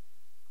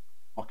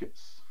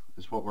 buckets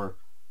is what we're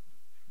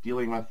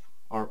dealing with,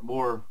 or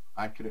more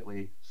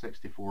accurately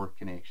 64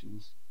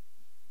 connections.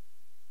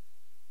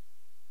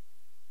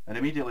 And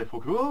immediately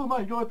folk go, oh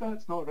my god,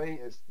 that's not right,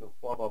 it's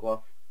blah blah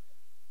blah.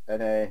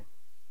 And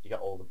you get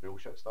all the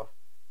bullshit stuff.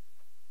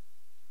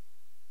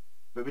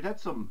 But we did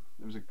some,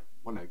 there was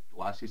one of the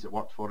lassies that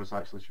worked for us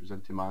actually, she was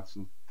into maths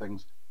and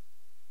things.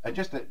 And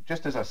just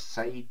as a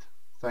side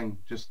thing,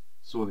 just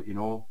so that you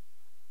know,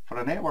 for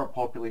a network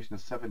population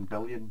of 7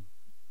 billion,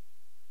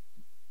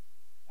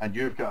 and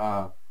you've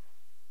got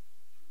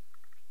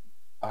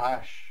a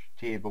hash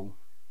table,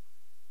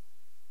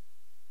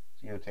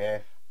 0 to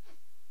F,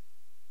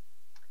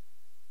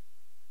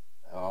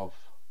 of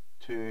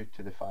 2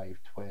 to the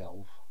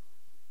 512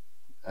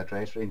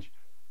 address range.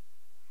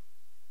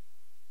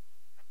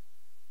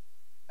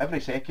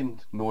 Every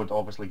second node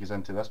obviously goes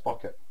into this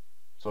bucket.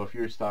 So if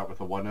you start with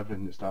a 1,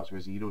 everything that starts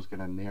with 0 is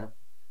going in there.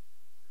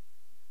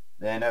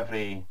 Then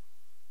every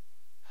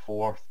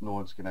 4th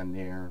node's going in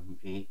there, and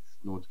 8th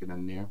node's going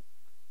in there.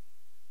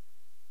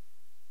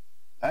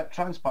 It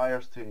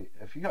transpires to,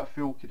 if you got a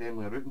full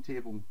Kademlia routing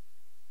table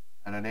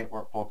and a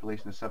network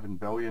population of 7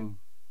 billion,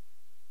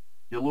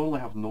 you'll only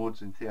have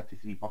nodes in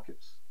 33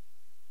 buckets.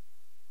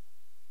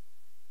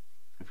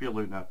 If you're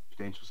looking at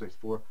potential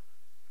 64.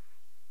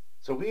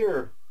 So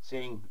we're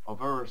saying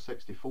of our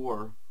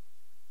 64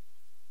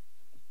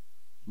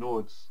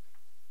 nodes,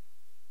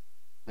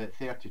 that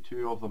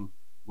 32 of them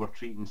we're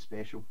treating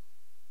special.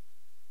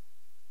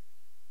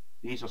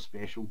 These are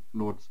special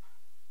nodes,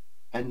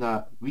 in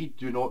that we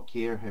do not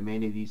care how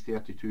many of these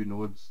 32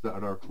 nodes that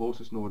are our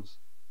closest nodes,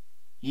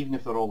 even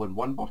if they're all in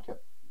one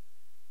bucket,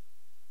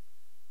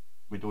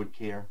 we don't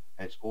care,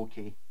 it's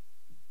okay.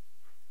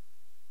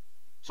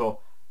 So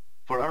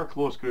for our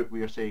close group,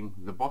 we are saying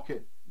the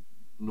bucket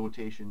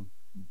notation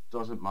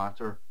doesn't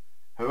matter.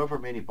 However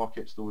many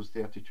buckets those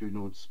 32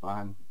 nodes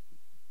span,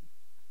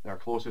 they're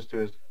closest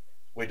to us,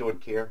 we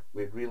don't care,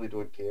 we really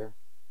don't care.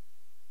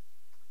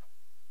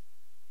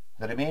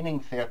 The remaining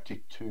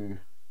 32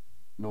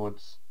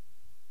 nodes,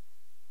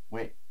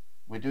 we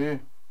do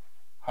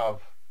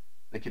have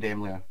the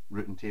Kademlia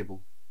routing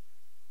table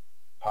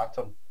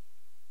pattern.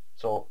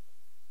 So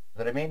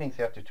the remaining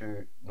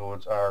 32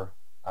 nodes are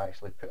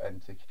actually put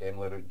into the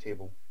Kademlia routing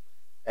table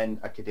in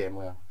a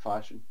Kademlia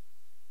fashion.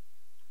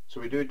 So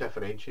we do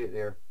differentiate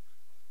there.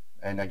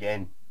 And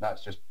again,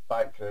 that's just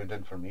background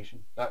information.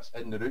 That's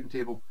in the routing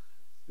table.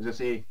 As I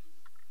say,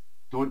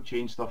 don't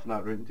change stuff in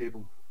that routing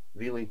table.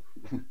 Really,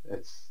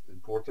 it's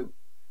important.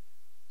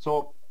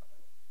 So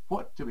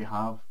what do we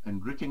have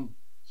in routing?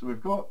 So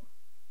we've got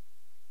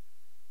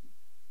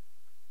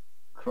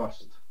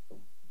crust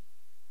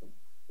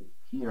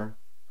here.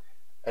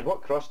 And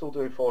what crust will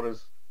do for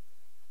us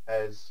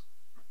is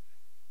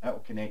it'll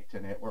connect to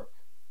a network.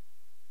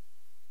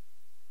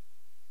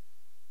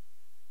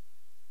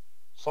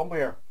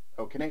 Somewhere,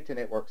 it'll connect to a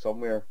network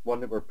somewhere, one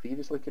that we're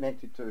previously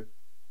connected to.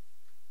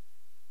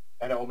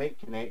 And it'll make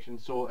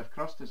connections. So if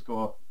crust has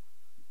got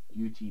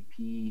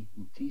UTP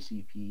and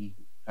TCP,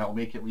 it'll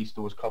make at least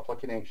those couple of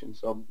connections.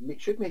 So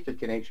it should make a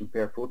connection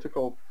per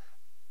protocol.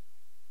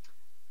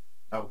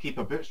 It'll keep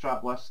a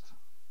bootstrap list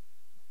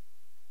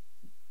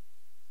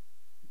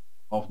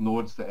of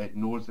nodes that it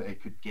knows that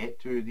it could get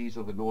to. These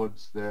are the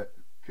nodes that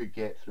could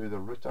get through the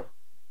router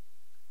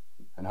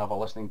and have a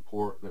listening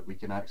port that we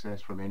can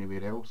access from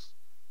anywhere else.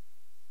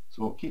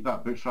 So we'll keep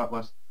that bootstrap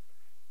list.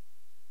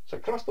 So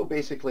crust will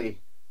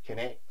basically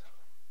connect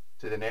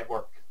to the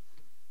network,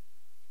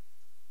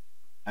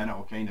 and it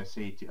will kind of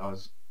say to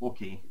us,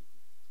 okay,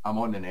 I'm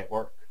on the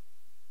network,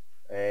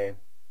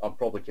 I'm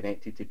probably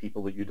connected to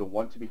people that you don't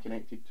want to be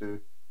connected to,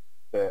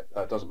 but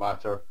that doesn't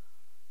matter.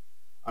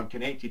 I'm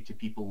connected to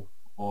people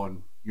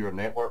on your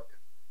network,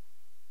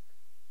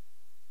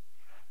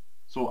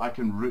 so I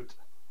can route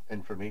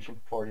information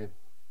for you.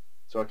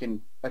 So I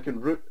can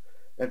route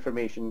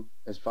information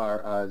as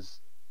far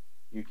as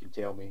you can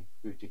tell me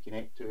who to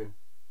connect to.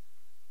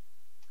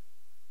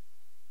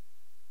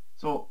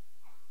 So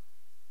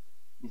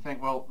you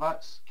think, well,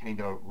 that's kind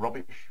of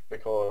rubbish,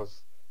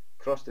 because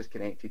crust is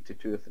connected to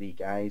 2 or 3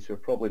 guys who are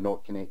probably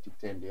not connected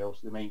to anybody else.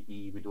 They might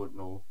be, we don't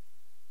know.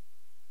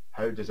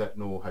 How does it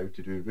know how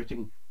to do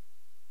routing?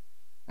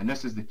 And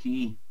this is the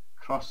key.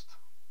 Crust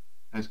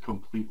is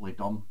completely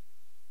dumb.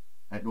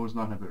 It knows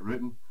nothing about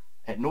routing.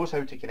 It knows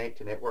how to connect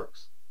to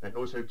networks. It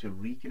knows how to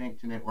reconnect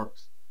to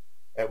networks.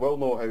 It will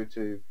know how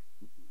to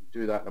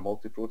do that in a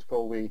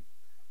multi-protocol way.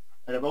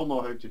 And it will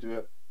know how to do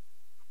it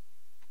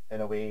in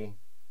a way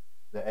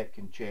that it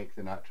can check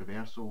the NAT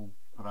traversal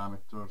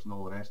parameters and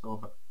all the rest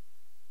of it,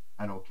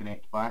 and it'll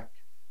connect back.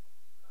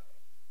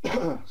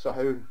 So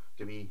how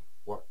do we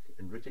work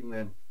in routing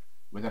then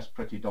with this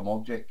pretty dumb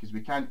object? Because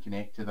we can't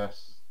connect to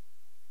this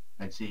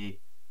and say,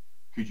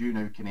 could you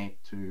now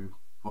connect to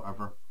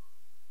whatever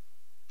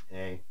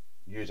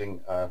using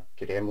a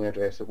Kademlia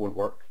address? It won't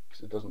work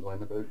because it doesn't know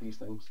anything about these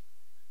things.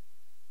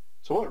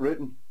 So what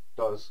routing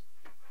does,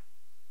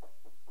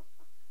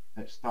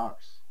 it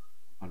starts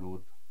a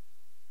node.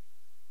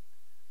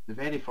 The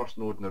very first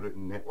node in the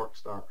routing network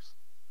starts,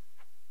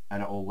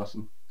 and it'll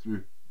listen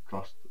through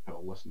crust,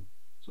 it'll listen.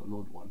 So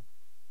node 1.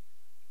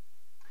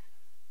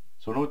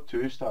 So node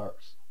 2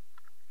 starts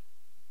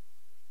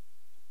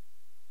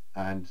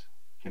and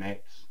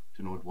connects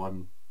to node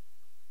 1,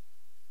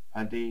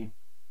 and they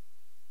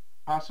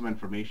pass some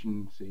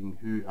information saying,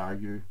 who are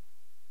you?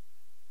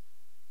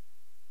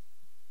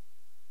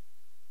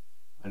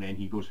 And then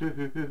he goes,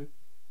 who.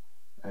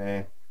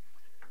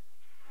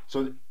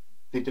 So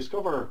they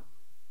discover,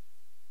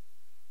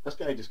 this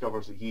guy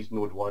discovers that he's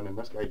node 1, and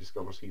this guy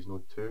discovers he's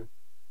node 2.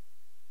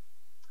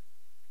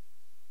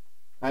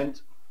 And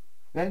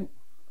then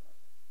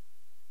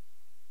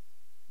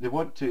they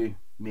want to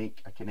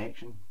make a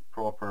connection,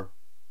 proper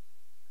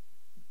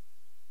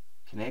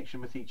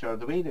connection with each other,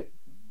 the way that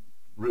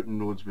routing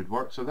nodes would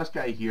work. So this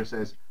guy here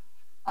says,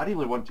 I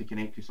really want to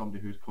connect to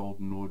somebody who's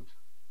called node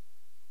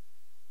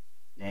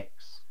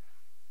X.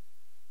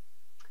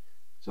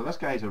 So this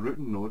guy is a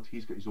routing node,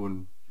 he's got his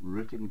own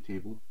routing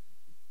table.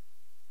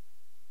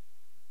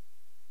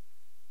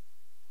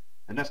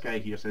 And this guy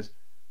here says,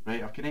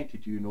 right, I've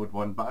connected to you node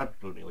 1, but I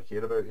don't really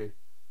care about you.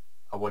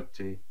 I want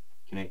to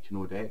connect to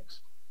node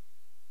X.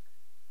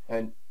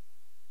 And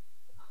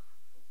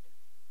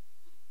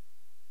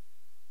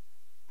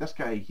this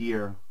guy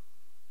here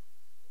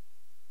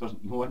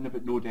doesn't know anything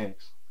about node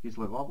X. He's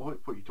like, oh, what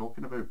are you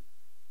talking about?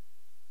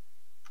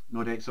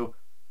 Node X. So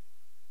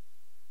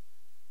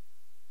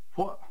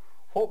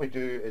what we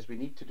do is we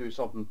need to do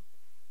something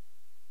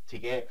to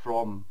get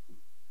from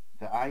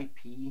the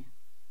IP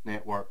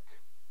network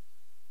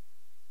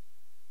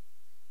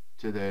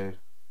to the,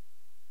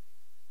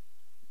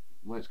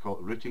 let's call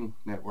it, routing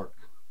network.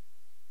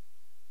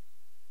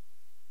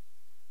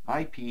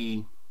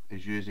 IP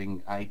is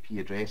using IP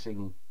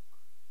addressing,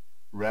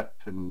 RIP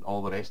and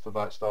all the rest of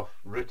that stuff.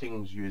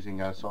 Routing's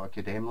using a sort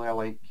of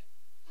Kademlia-like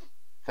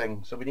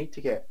thing. So we need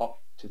to get up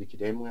to the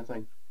Kademlia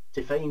thing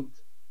to find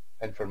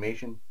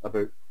information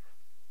about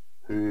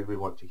who we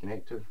want to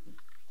connect to.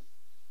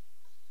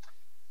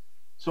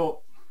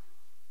 So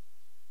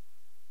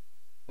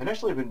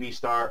initially when we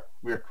start,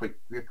 we're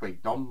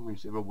quite dumb. We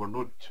say, well, we're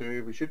node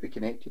 2, we should be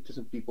connected to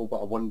some people,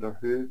 but I wonder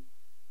who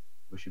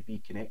we should be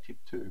connected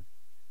to.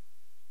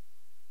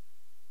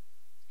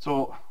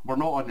 So we're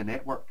not on the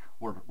network,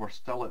 we're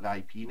still at the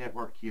IP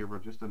network here, we're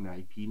just on the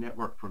IP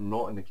network, we're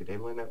not in the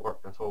Kademlia network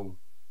at all,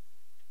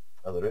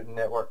 or the routing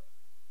network.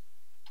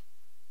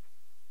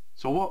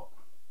 So what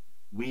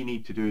we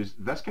need to do is,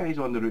 this guy's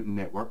on the routing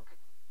network,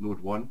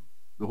 node 1,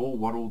 the whole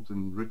world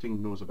and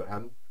routing knows about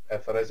him,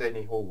 if there is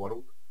any whole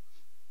world.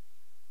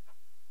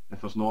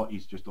 If there's not,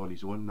 he's just on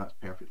his own, that's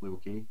perfectly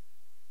okay.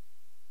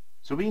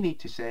 So we need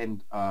to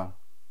send a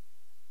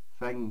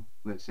thing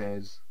that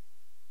says,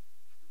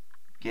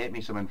 get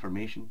me some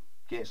information,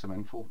 get some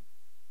info.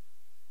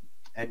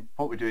 And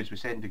what we do is we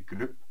send a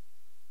group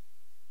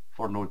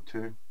for node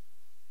 2.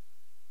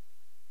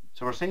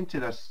 So we're saying to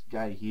this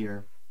guy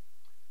here,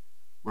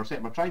 we're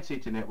trying to say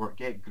to network,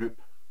 get group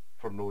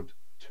for node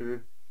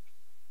 2.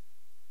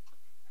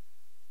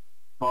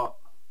 But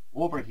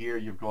over here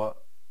you've got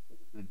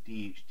the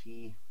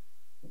DHT,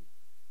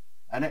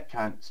 and it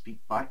can't speak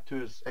back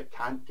to us, it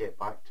can't get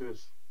back to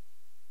us,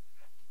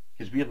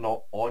 because we're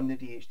not on the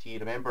DHT.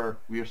 Remember,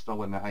 we're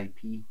still in the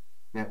IP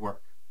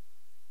network.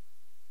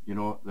 You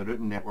know, the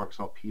routing network's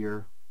up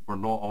here, we're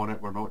not on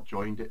it, we're not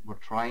joined it, we're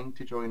trying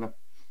to join it,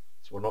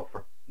 so we're not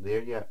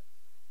there yet.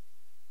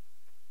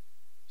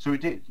 So we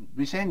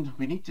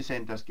need to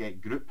send this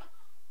get group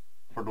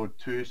for node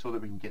 2 so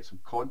that we can get some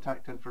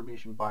contact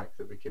information back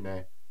that we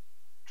can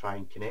try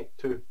and connect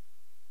to.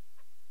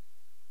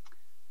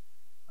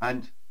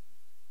 And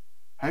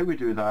how we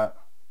do that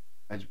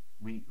is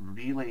we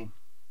relay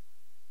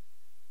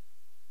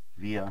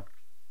via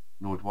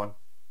node 1.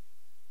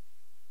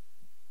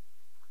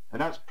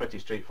 And that's pretty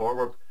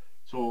straightforward.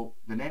 So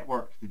the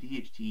network, the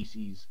DHT,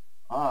 sees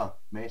a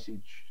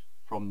message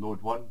from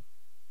node 1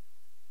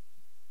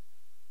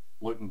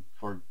 looking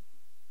for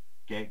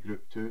get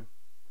group 2,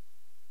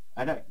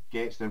 and it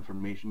gets the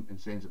information and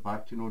sends it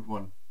back to node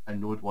 1, and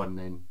node 1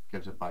 then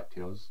gives it back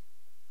to us.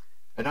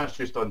 And that's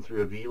just done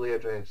through a relay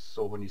address.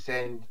 So when you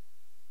send,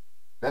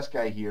 this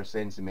guy here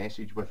sends the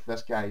message with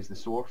this guy as the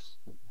source,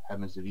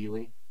 him as the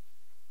relay.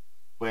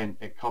 When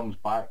it comes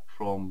back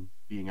from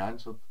being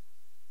answered,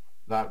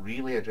 that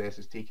relay address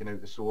is taken out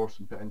the source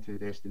and put into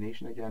the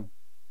destination again.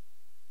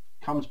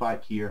 Comes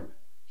back here,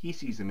 he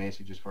sees the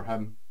messages for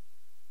him,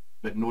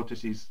 but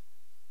notices,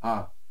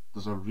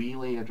 there's a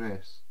relay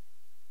address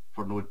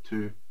for node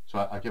 2,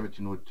 so I give it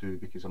to node 2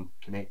 because I'm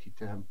connected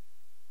to him.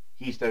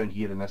 He's down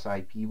here in this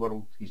IP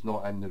world, he's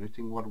not in the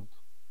routing world,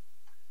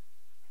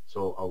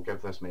 so I'll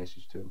give this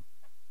message to him.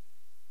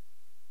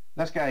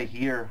 This guy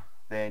here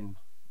then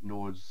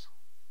knows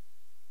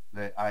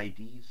the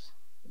IDs,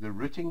 the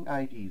routing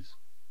IDs,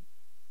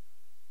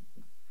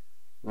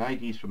 the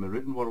IDs from the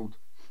routing world.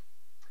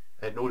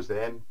 It knows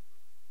them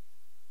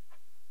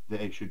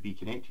that it should be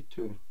connected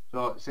to.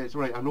 So it says,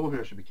 right, I know who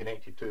I should be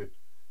connected to,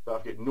 but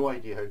I've got no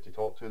idea how to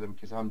talk to them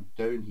because I'm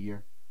down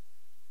here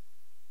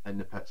in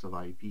the pits of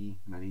IP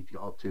and I need to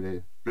get up to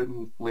the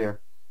routing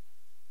layer.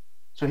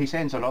 So he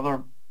sends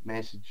another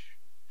message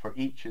for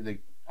each of the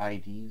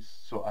IDs.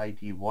 So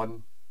ID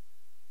 1,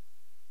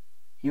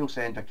 he'll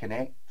send a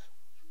connect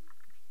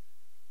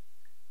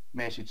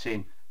message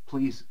saying,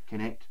 please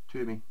connect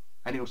to me,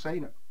 and he'll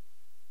sign it.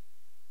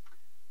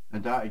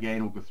 And that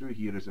again will go through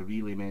here as a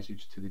relay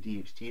message to the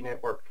DHT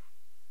network.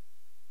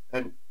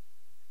 And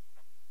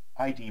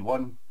ID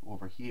 1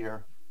 over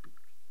here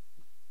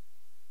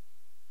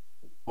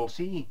will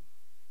see,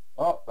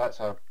 oh, that's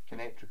a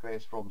connect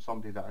request from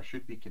somebody that I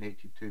should be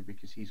connected to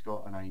because he's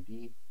got an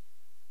ID.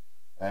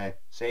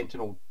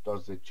 Sentinel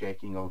does the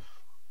checking of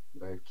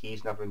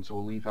keys and everything, so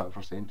we'll leave that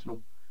for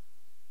Sentinel.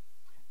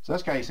 So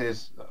this guy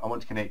says, I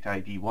want to connect to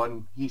ID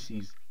 1. He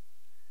sees,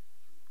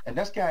 and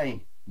this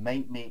guy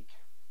might make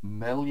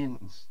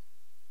millions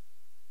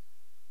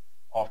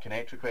of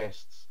connect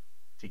requests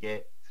to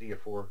get 3 or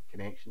 4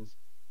 connections.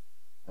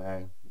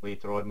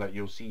 Later on that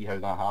you'll see how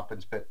that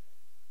happens, but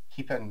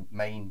keep in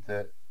mind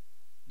that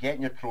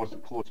getting your close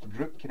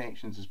group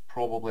connections is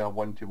probably a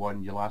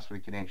one-to-one. You'll ask for a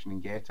connection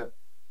and get it.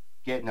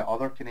 Getting the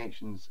other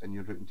connections in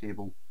your routing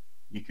table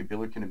you could be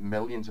looking at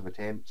millions of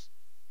attempts.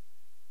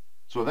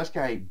 So this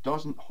guy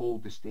doesn't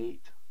hold the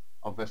state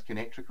of this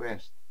connect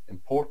request.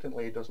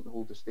 Importantly, it doesn't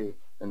hold the state,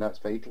 and that's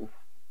vital,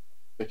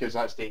 because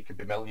that state could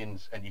be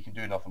millions and you can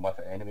do nothing with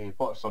it anyway.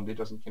 What if somebody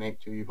doesn't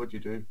connect to you? What do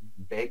you do?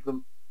 Beg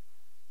them?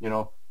 You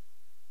know,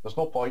 there's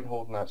no point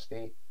holding that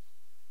state.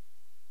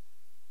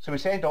 So we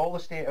send all the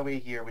state away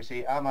here. We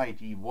say am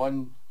ID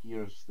 1,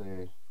 here's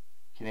the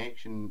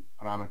connection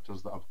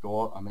parameters that I've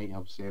got. I might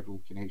have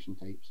several connection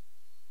types.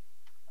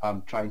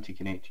 I'm trying to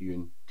connect to you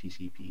in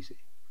TCP, say,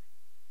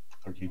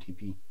 or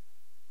UDP.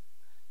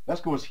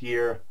 This goes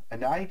here,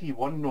 and the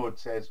ID1 node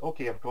says,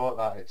 okay, I've got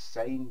that, it's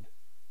signed.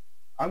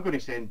 I'm going to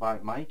send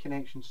back my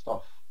connection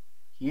stuff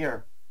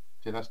here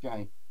to this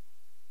guy.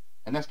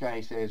 And this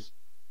guy says,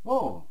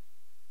 oh,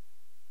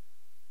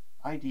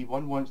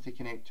 ID1 wants to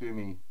connect to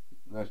me.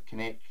 There's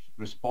connect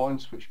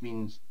response, which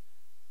means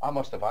I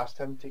must have asked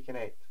him to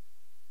connect.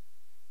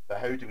 But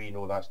how do we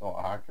know that's not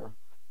a hacker?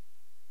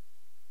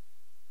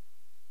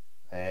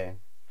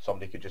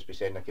 Somebody could just be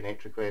sending a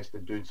connect request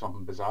and doing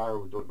something bizarre,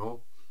 we don't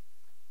know.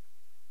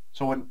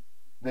 So when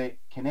the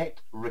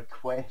connect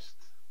request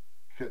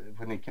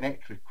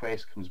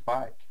comes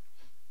back,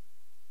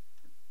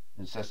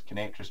 it's this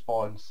connect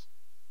response,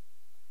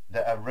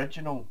 the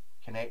original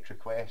connect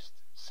request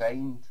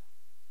signed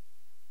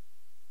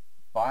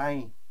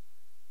by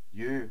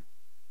you,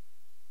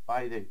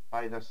 by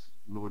this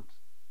node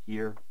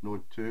here,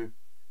 node 2,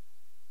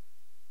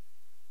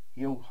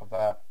 he'll have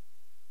that.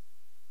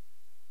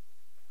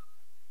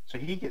 So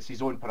he gets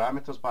his own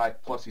parameters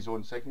back plus his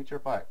own signature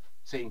back,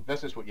 saying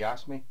this is what you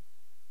asked me,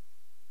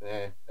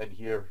 and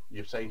here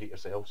you've signed it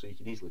yourself, so you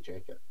can easily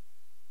check it.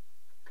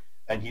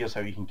 And here's how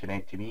you can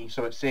connect to me.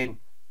 So it's saying,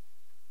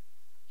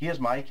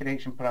 here's my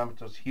connection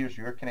parameters, here's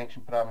your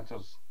connection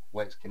parameters,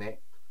 let's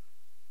connect.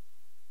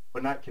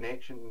 When that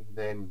connection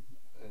then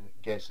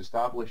gets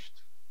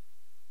established,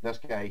 this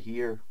guy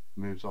here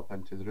moves up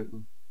into the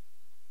routing.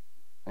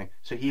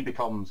 So he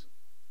becomes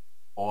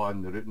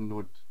on the routing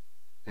node,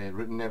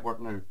 routing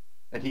network now,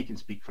 and he can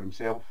speak for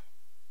himself.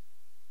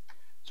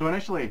 So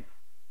initially,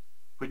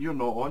 when you're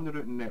not on the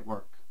routing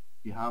network,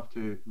 you have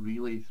to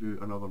relay through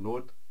another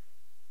node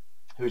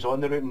who's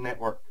on the routing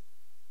network,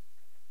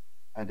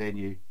 and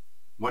then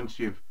once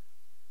you've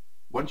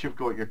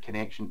got your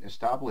connection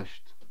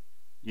established,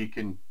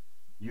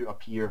 you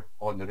appear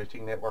on the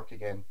routing network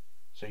again,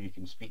 so you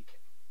can speak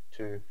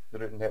to the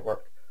routing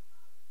network.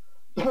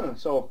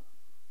 So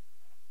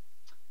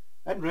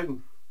in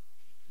routing,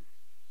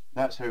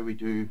 that's how we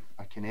do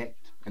a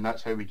connect, and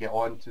that's how we get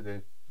onto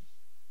the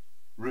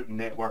routing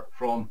network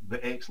from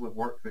the excellent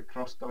work that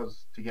Krust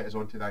does to get us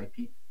onto the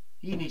IP.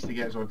 He needs to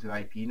get us onto the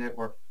IP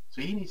network,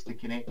 so he needs to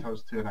connect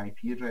us to an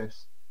IP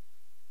address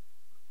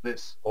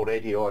that's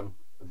already on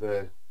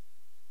the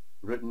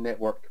routing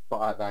network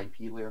but at the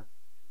IP layer.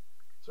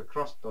 So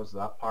Krust does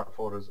that part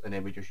for us, and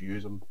then we just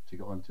use them to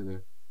get onto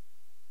the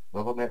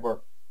other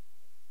network.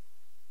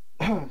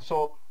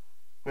 So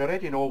we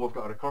already know we've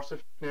got a recursive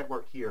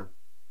network here,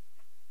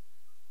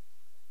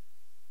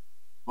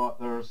 but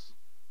there's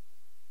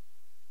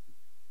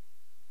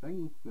a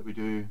thing that we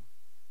do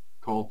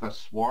called this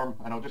swarm,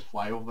 and I'll just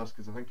fly over this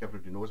because I think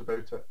everybody knows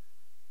about it.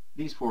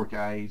 These 4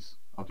 guys,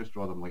 I'll just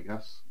draw them like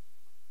this,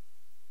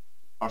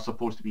 are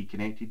supposed to be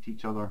connected to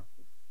each other.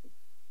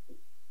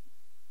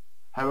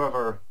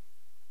 However,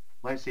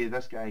 let's say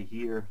this guy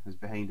here is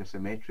behind a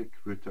symmetric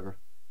router,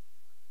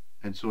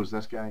 and so is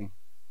this guy.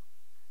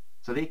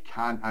 So they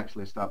can't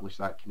actually establish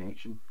that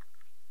connection.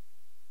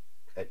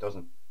 It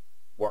doesn't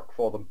work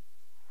for them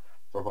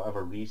for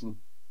whatever reason.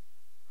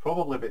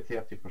 Probably about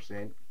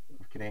 30%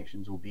 of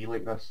connections will be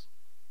like this.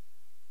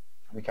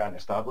 We can't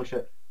establish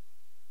it.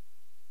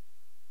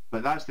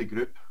 But that's the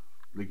group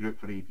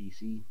for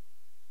ABC.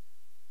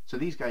 So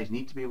these guys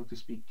need to be able to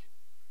speak.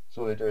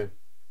 So they do.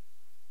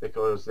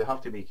 Because they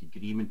have to make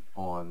agreement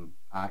on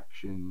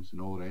actions and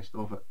all the rest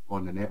of it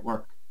on the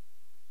network.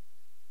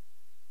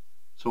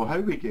 So how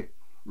we get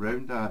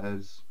round that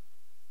is,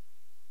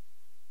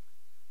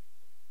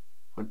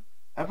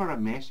 whenever a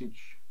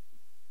message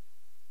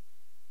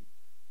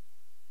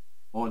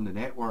on the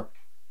network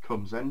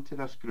comes into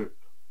this group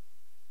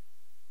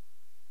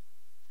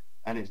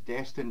and it's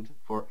destined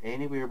for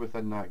anywhere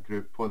within that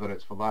group, whether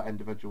it's for that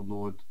individual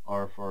node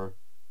or for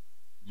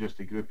just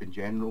a group in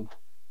general,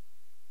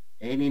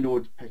 any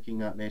node picking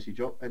that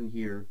message up in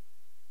here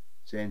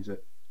sends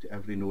it to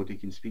every node he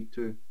can speak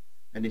to,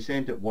 and they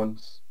send it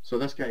once. So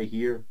this guy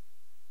here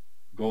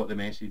got the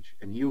message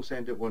and he'll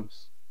send it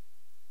once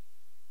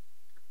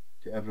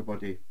to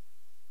everybody.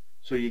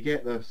 So you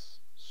get this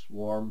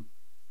swarm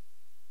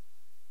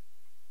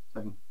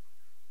thing.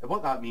 And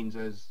what that means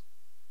is,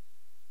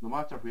 no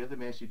matter where the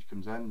message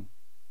comes in,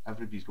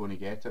 everybody's going to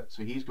get it.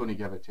 So he's going to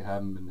give it to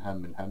him and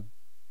him and him.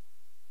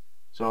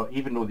 So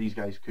even though these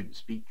guys couldn't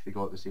speak, they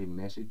got the same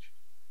message.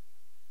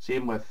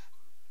 Same with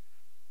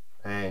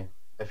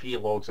if he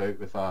logs out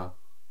with a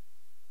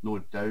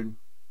node down,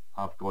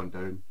 have gone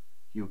down,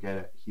 he'll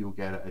get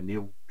it, and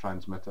they'll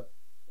transmit it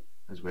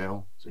as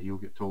well, so he'll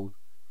get told.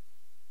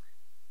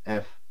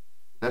 If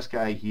this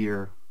guy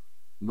here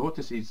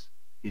notices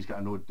he's got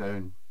a node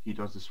down, he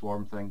does the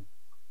swarm thing,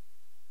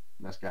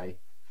 and this guy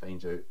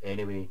finds out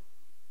anyway.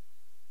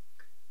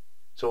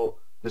 So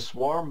the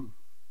swarm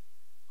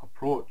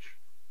approach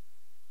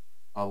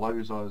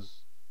allows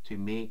us to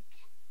make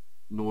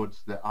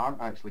nodes that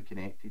aren't actually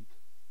connected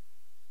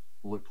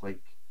look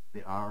like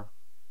they are,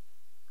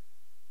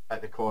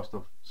 at the cost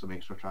of some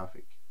extra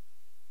traffic.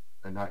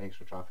 And that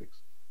extra traffic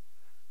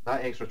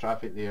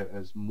there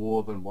is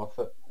more than worth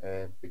it,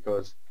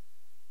 because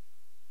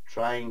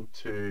trying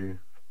to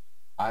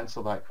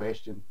answer that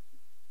question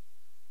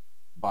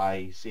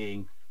by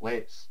saying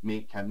let's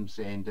make him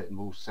send it and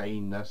we'll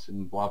sign this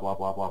and blah blah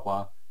blah blah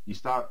blah, you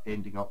start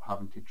ending up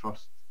having to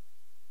trust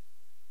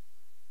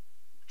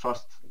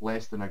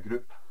less than a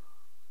group,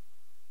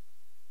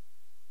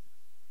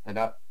 and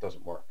that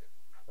doesn't work.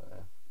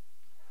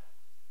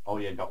 All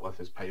you end up with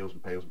is piles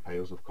and piles and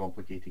piles of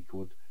complicated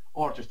code,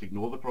 or just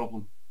ignore the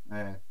problem,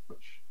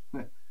 which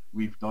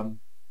we've done,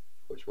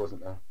 which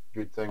wasn't a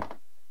good thing.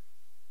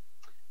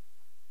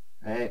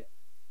 The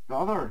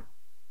other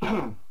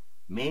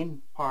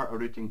main part of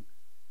routing,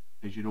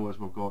 as you know, is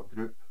we've got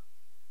group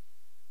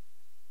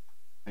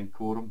and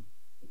quorum,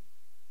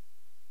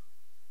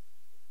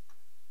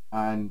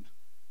 and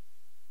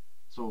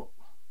so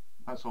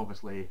that's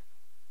obviously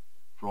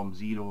from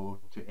 0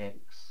 to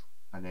X,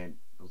 and then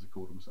there's the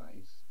quorum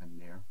size in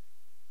there.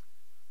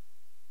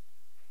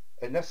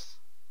 And this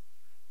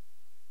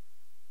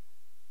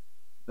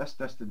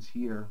distance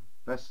here,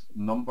 this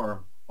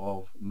number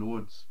of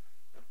nodes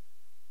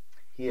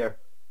here,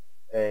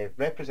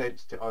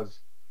 represents to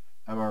us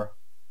our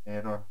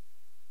error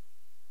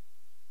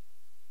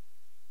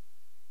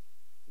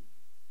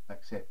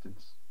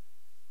acceptance.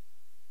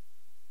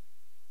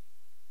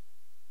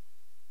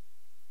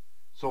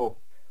 So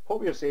what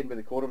we're saying with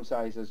the quorum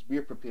size is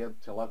we're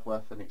prepared to live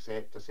with and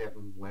accept a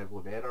certain level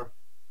of error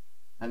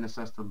in the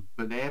system,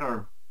 but the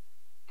error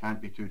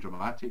can't be too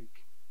dramatic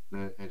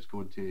that it's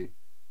going to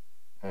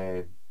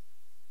be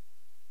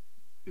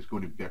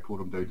a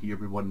quorum down here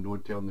with one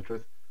node telling the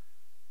truth.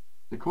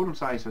 The quorum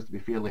size has to be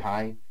fairly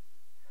high,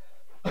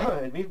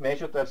 and we've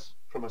measured this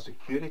from a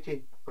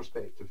security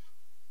perspective.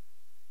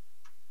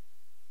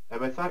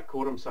 And with that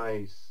quorum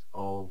size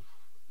of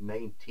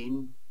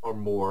 19 or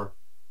more,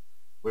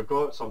 we've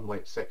got something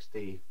like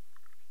 60,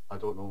 I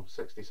don't know,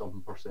 60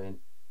 something %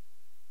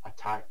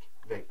 attack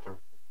vector.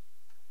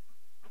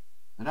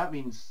 And that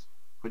means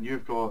when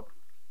you've got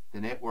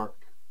the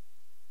network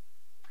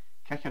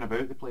kicking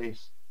about the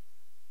place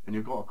and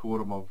you've got a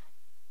quorum of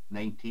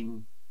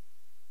 19,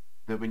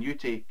 that when you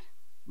take,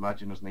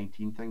 imagine there's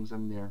 19 things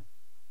in there,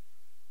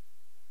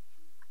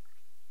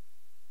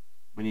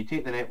 when you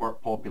take the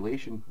network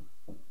population,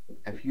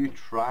 if you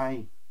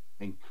try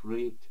and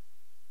create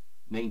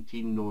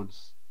 19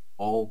 nodes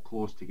all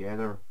close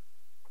together,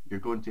 you're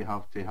going to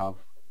have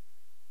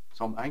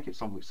some, I think it's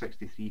something like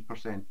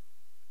 63%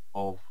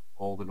 of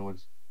all the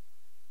nodes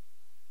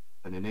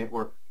in the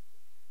network.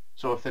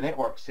 So if the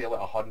network's say like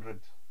 100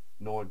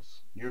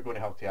 nodes, you're going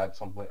to have to add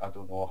something like, I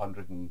don't know,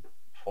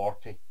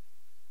 140.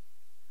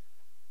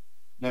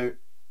 Now,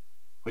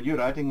 when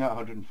you're adding that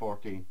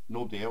 140,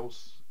 nobody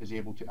else is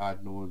able to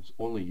add nodes,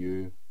 only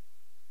you,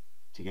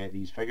 to get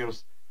these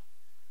figures.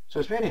 So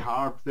it's very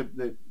hard.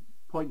 The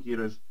point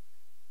here is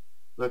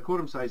the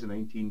quorum size of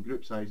 19,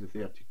 group size of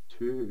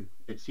 32,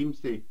 it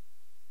seems to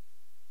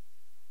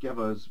give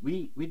us,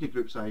 we did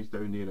group size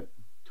down there at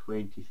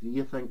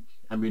 23 I think,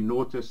 and we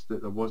noticed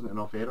that there wasn't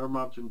enough error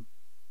margin.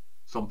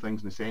 Some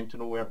things in the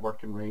Sentinel weren't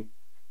working right,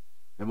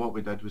 and what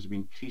we did was we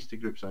increased the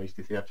group size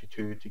to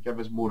 32 to give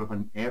us more of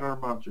an error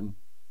margin,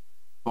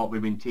 but we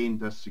maintained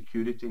this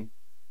security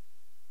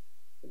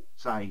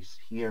size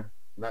here,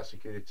 and that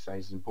security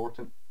size is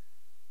important.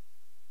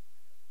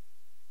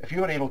 If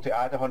you were able to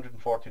add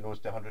 140 nodes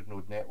to a 100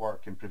 node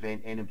network and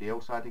prevent anybody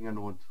else adding a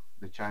node,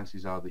 the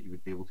chances are that you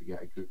would be able to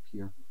get a group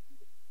here.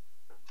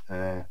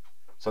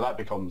 So that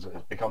becomes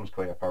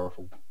quite a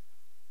powerful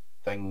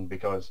thing,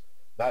 because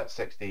that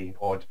 60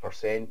 odd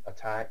 %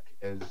 attack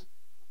is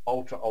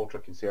ultra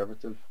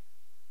conservative.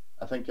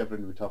 I think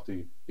everyone would have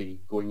to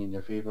be going in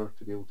your favour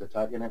to be able to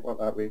attack a network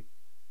that way.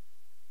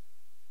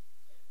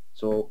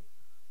 So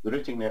the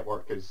routing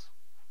network is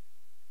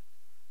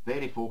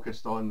very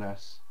focused on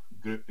this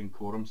group and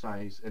quorum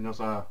size, and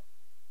there's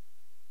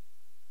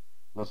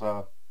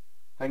a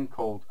thing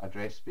called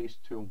address space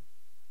tool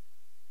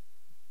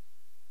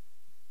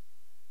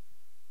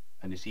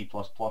in the C++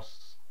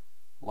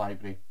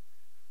 library,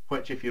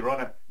 which if you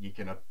run it, you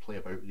can play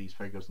about with these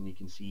figures and you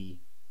can see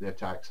the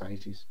attack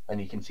sizes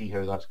and you can see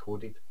how that's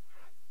coded.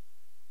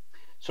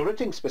 So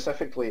routing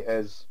specifically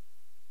is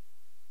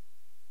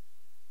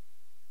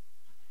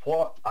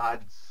what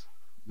adds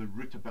the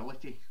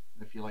routability,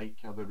 if you like,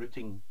 or the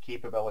routing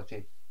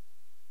capability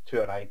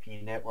to an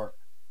IP network.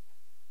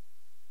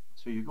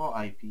 So you've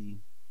got IP,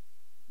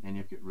 then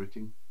you've got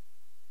routing.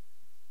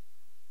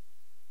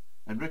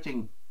 And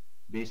routing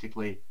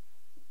basically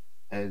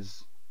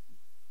is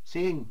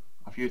saying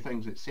a few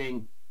things. It's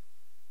saying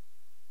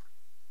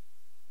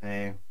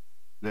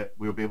that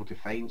we'll be able to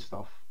find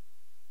stuff,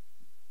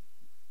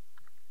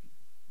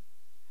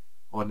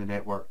 on the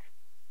network,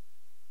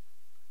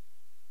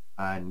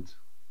 and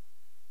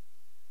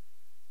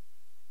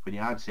when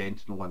you add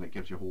Sentinel in, it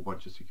gives you a whole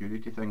bunch of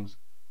security things.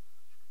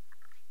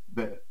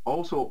 But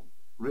also,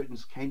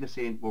 routing's kind of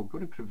saying, well, we're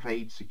going to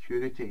provide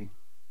security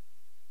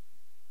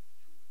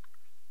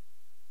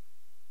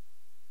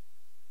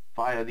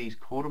via these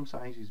quorum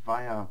sizes,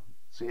 via,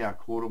 say, a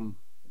quorum.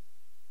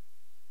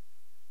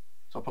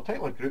 So a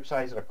particular group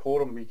size or a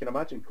quorum, you can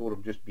imagine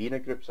quorum just being a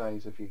group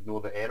size if you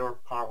ignore the error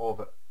part of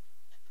it.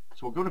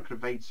 So we're going to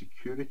provide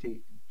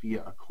security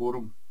via a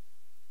quorum.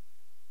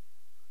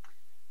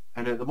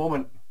 And at the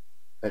moment,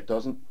 it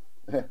doesn't.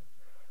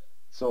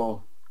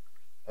 So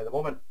at the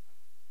moment,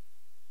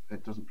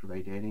 it doesn't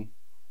provide any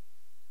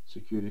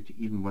security,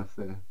 even with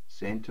the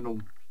Sentinel.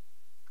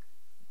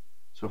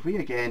 So if we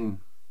again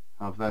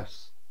have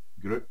this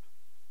group,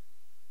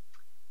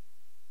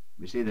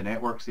 we say the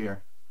network's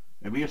there,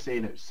 and we are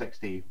saying it's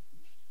 60,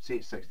 say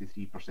it's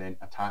 63%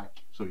 attack.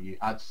 So you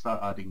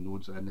start adding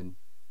nodes in, and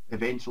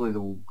eventually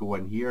they'll go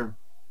in here.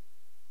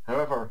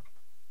 However,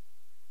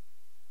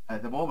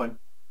 at the moment,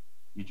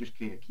 you just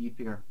create a key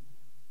pair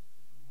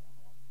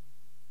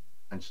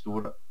and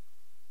store it,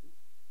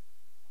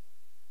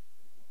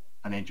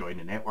 and then join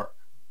the network.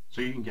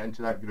 So you can get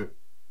into that group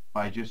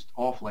by just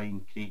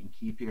offline creating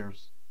key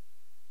pairs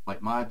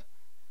like mad.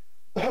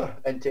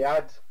 And to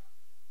add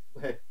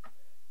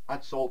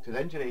salt to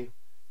the injury,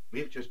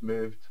 we've just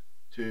moved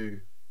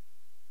to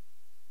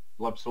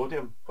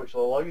libsodium, which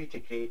will allow you to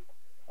create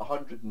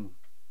 100 and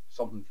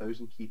something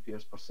thousand key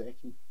pairs per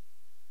second.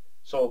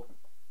 So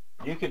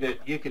you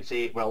could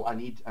say, well, I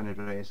need an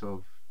address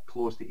of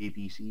close to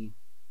ABC,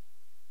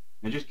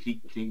 and just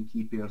keep creating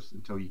key pairs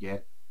until you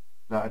get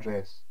that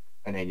address,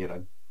 and then you're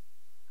in.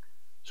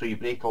 So you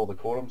break all the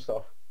quorum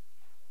stuff.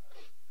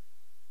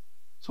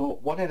 So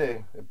one of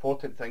the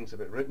important things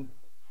about routing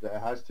that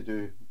it has to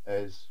do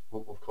is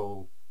what we'll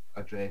call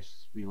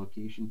address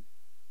relocation.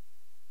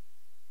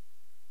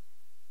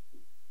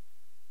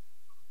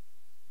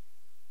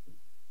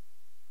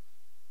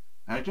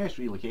 And address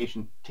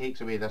relocation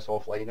takes away this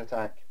offline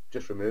attack,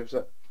 just removes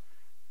it.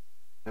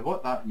 And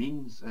what that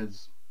means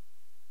is,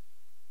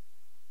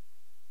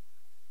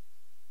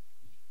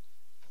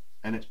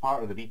 and it's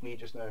part of the README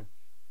just now,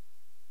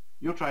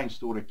 you'll try and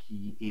store a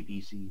key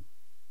ABC.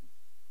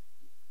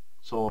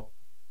 So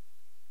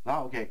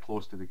that'll get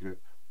close to the group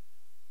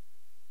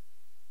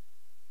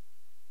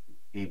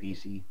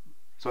ABC.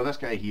 So this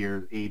guy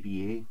here,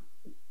 ABA,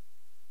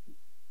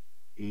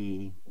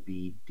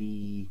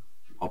 ABD,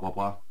 blah blah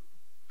blah.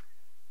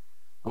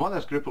 And what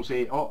this group will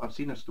say, oh, I've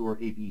seen a store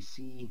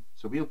ABC,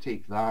 so we'll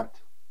take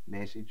that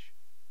message,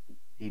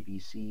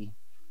 ABC,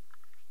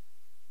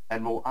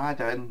 and we'll add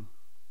in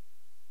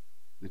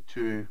the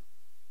two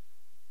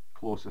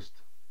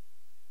closest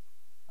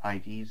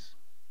IDs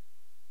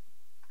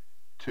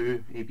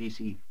to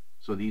ABC,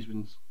 so these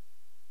ones.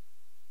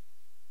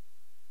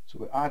 So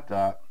we add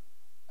that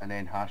and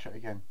then hash it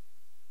again.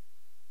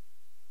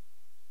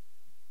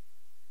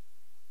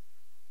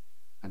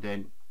 And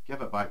then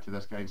give it back to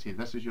this guy and say,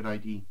 this is your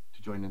ID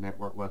to join the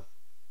network with.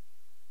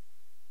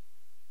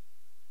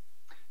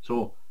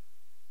 So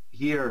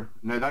here,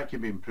 now that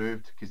can be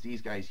improved because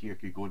these guys here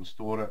could go and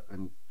store it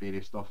and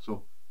various stuff.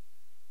 So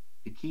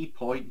the key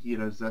point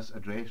here is this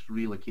address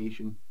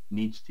relocation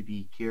needs to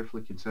be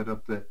carefully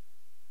considered, that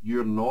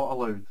you're not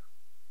allowed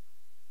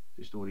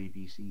to store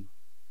ABC.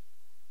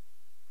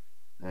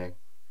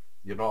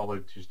 You're not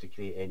allowed just to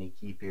create any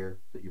key pair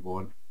that you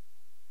want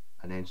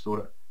and then store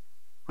it.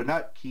 When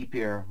that key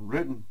pair,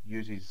 routing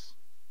uses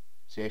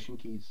session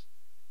keys.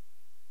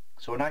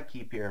 So when that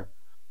key pair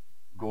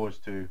goes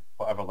to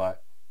whatever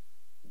that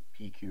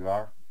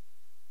PQR,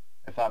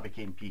 if that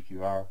became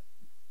PQR,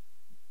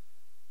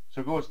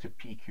 so it goes to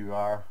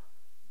PQR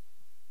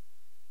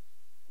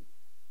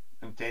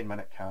in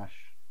 10-minute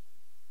cache.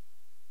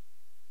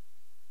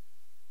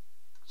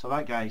 So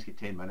that guy's got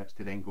 10 minutes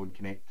to then go and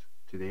connect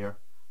to there,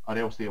 or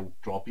else they'll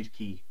drop his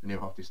key and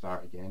they'll have to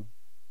start again.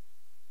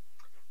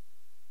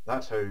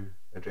 That's how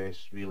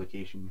address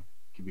relocation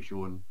can be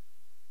shown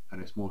in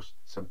its most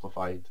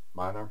simplified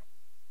manner.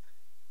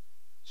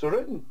 So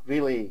routing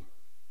really,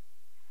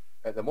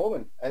 at the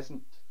moment,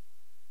 isn't.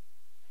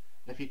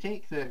 If you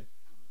take the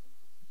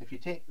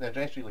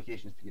address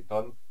relocations to get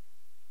done,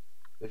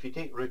 if you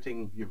take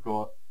routing, you've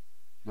got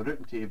the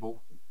routing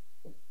table,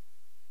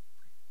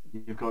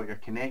 you've got your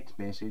connect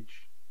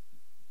message,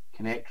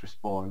 connect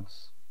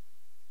response,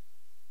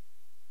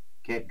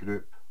 get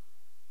group,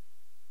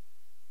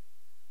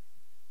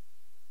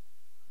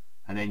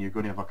 and then you're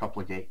going to have a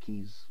couple of get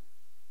keys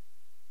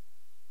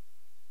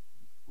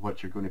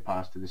which you're going to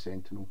pass to the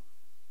Sentinel,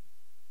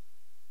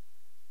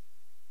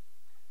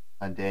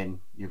 and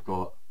then you've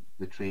got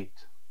the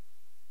trait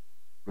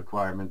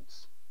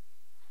requirements,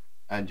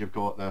 and you've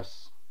got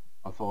this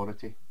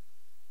authority.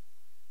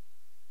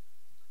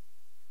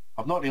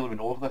 I've not really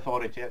went over the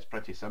authority, it's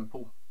pretty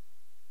simple.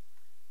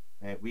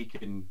 We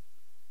can,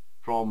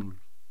 from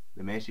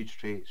the message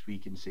traits, we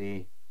can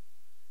say,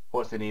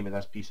 what's the name of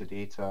this piece of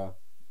data?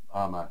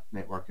 I'm a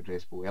network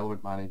addressable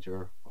element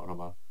manager, or I'm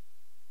a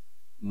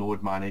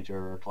node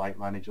manager or client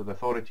manager. The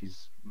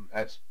authorities,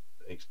 that's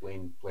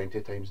explained plenty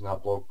of times in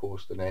that blog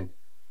post, and then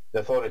the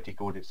authority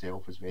code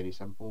itself is very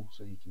simple,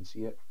 so you can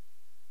see it.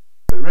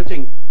 But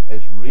routing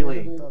is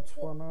really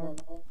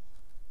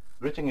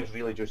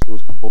just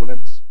those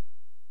components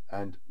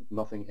and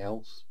nothing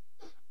else.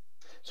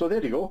 So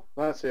there you go.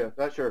 That's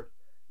your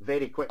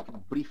very quick,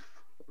 brief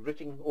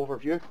routing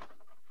overview.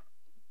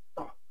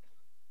 Oh.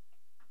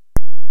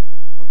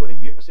 I'm going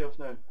to mute myself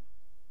now.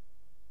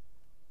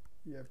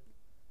 Yeah.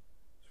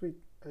 Sweet.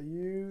 Are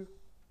you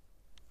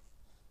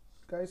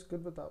guys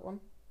good with that one,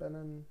 Ben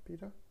and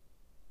Peter?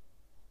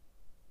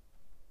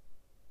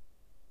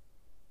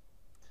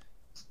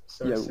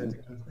 Sorry,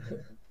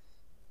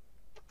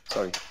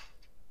 sorry.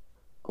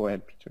 Go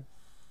ahead, Peter.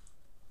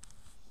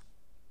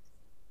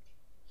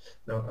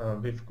 No,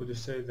 Viv, could you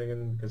say it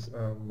again, because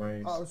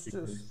my I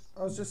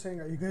was just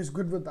saying, are you guys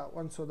good with that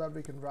one so that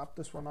we can wrap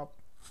this one up?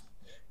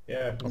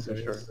 Yeah, I think so,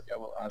 Okay, sure. yes. Yeah,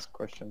 we'll ask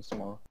questions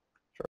tomorrow.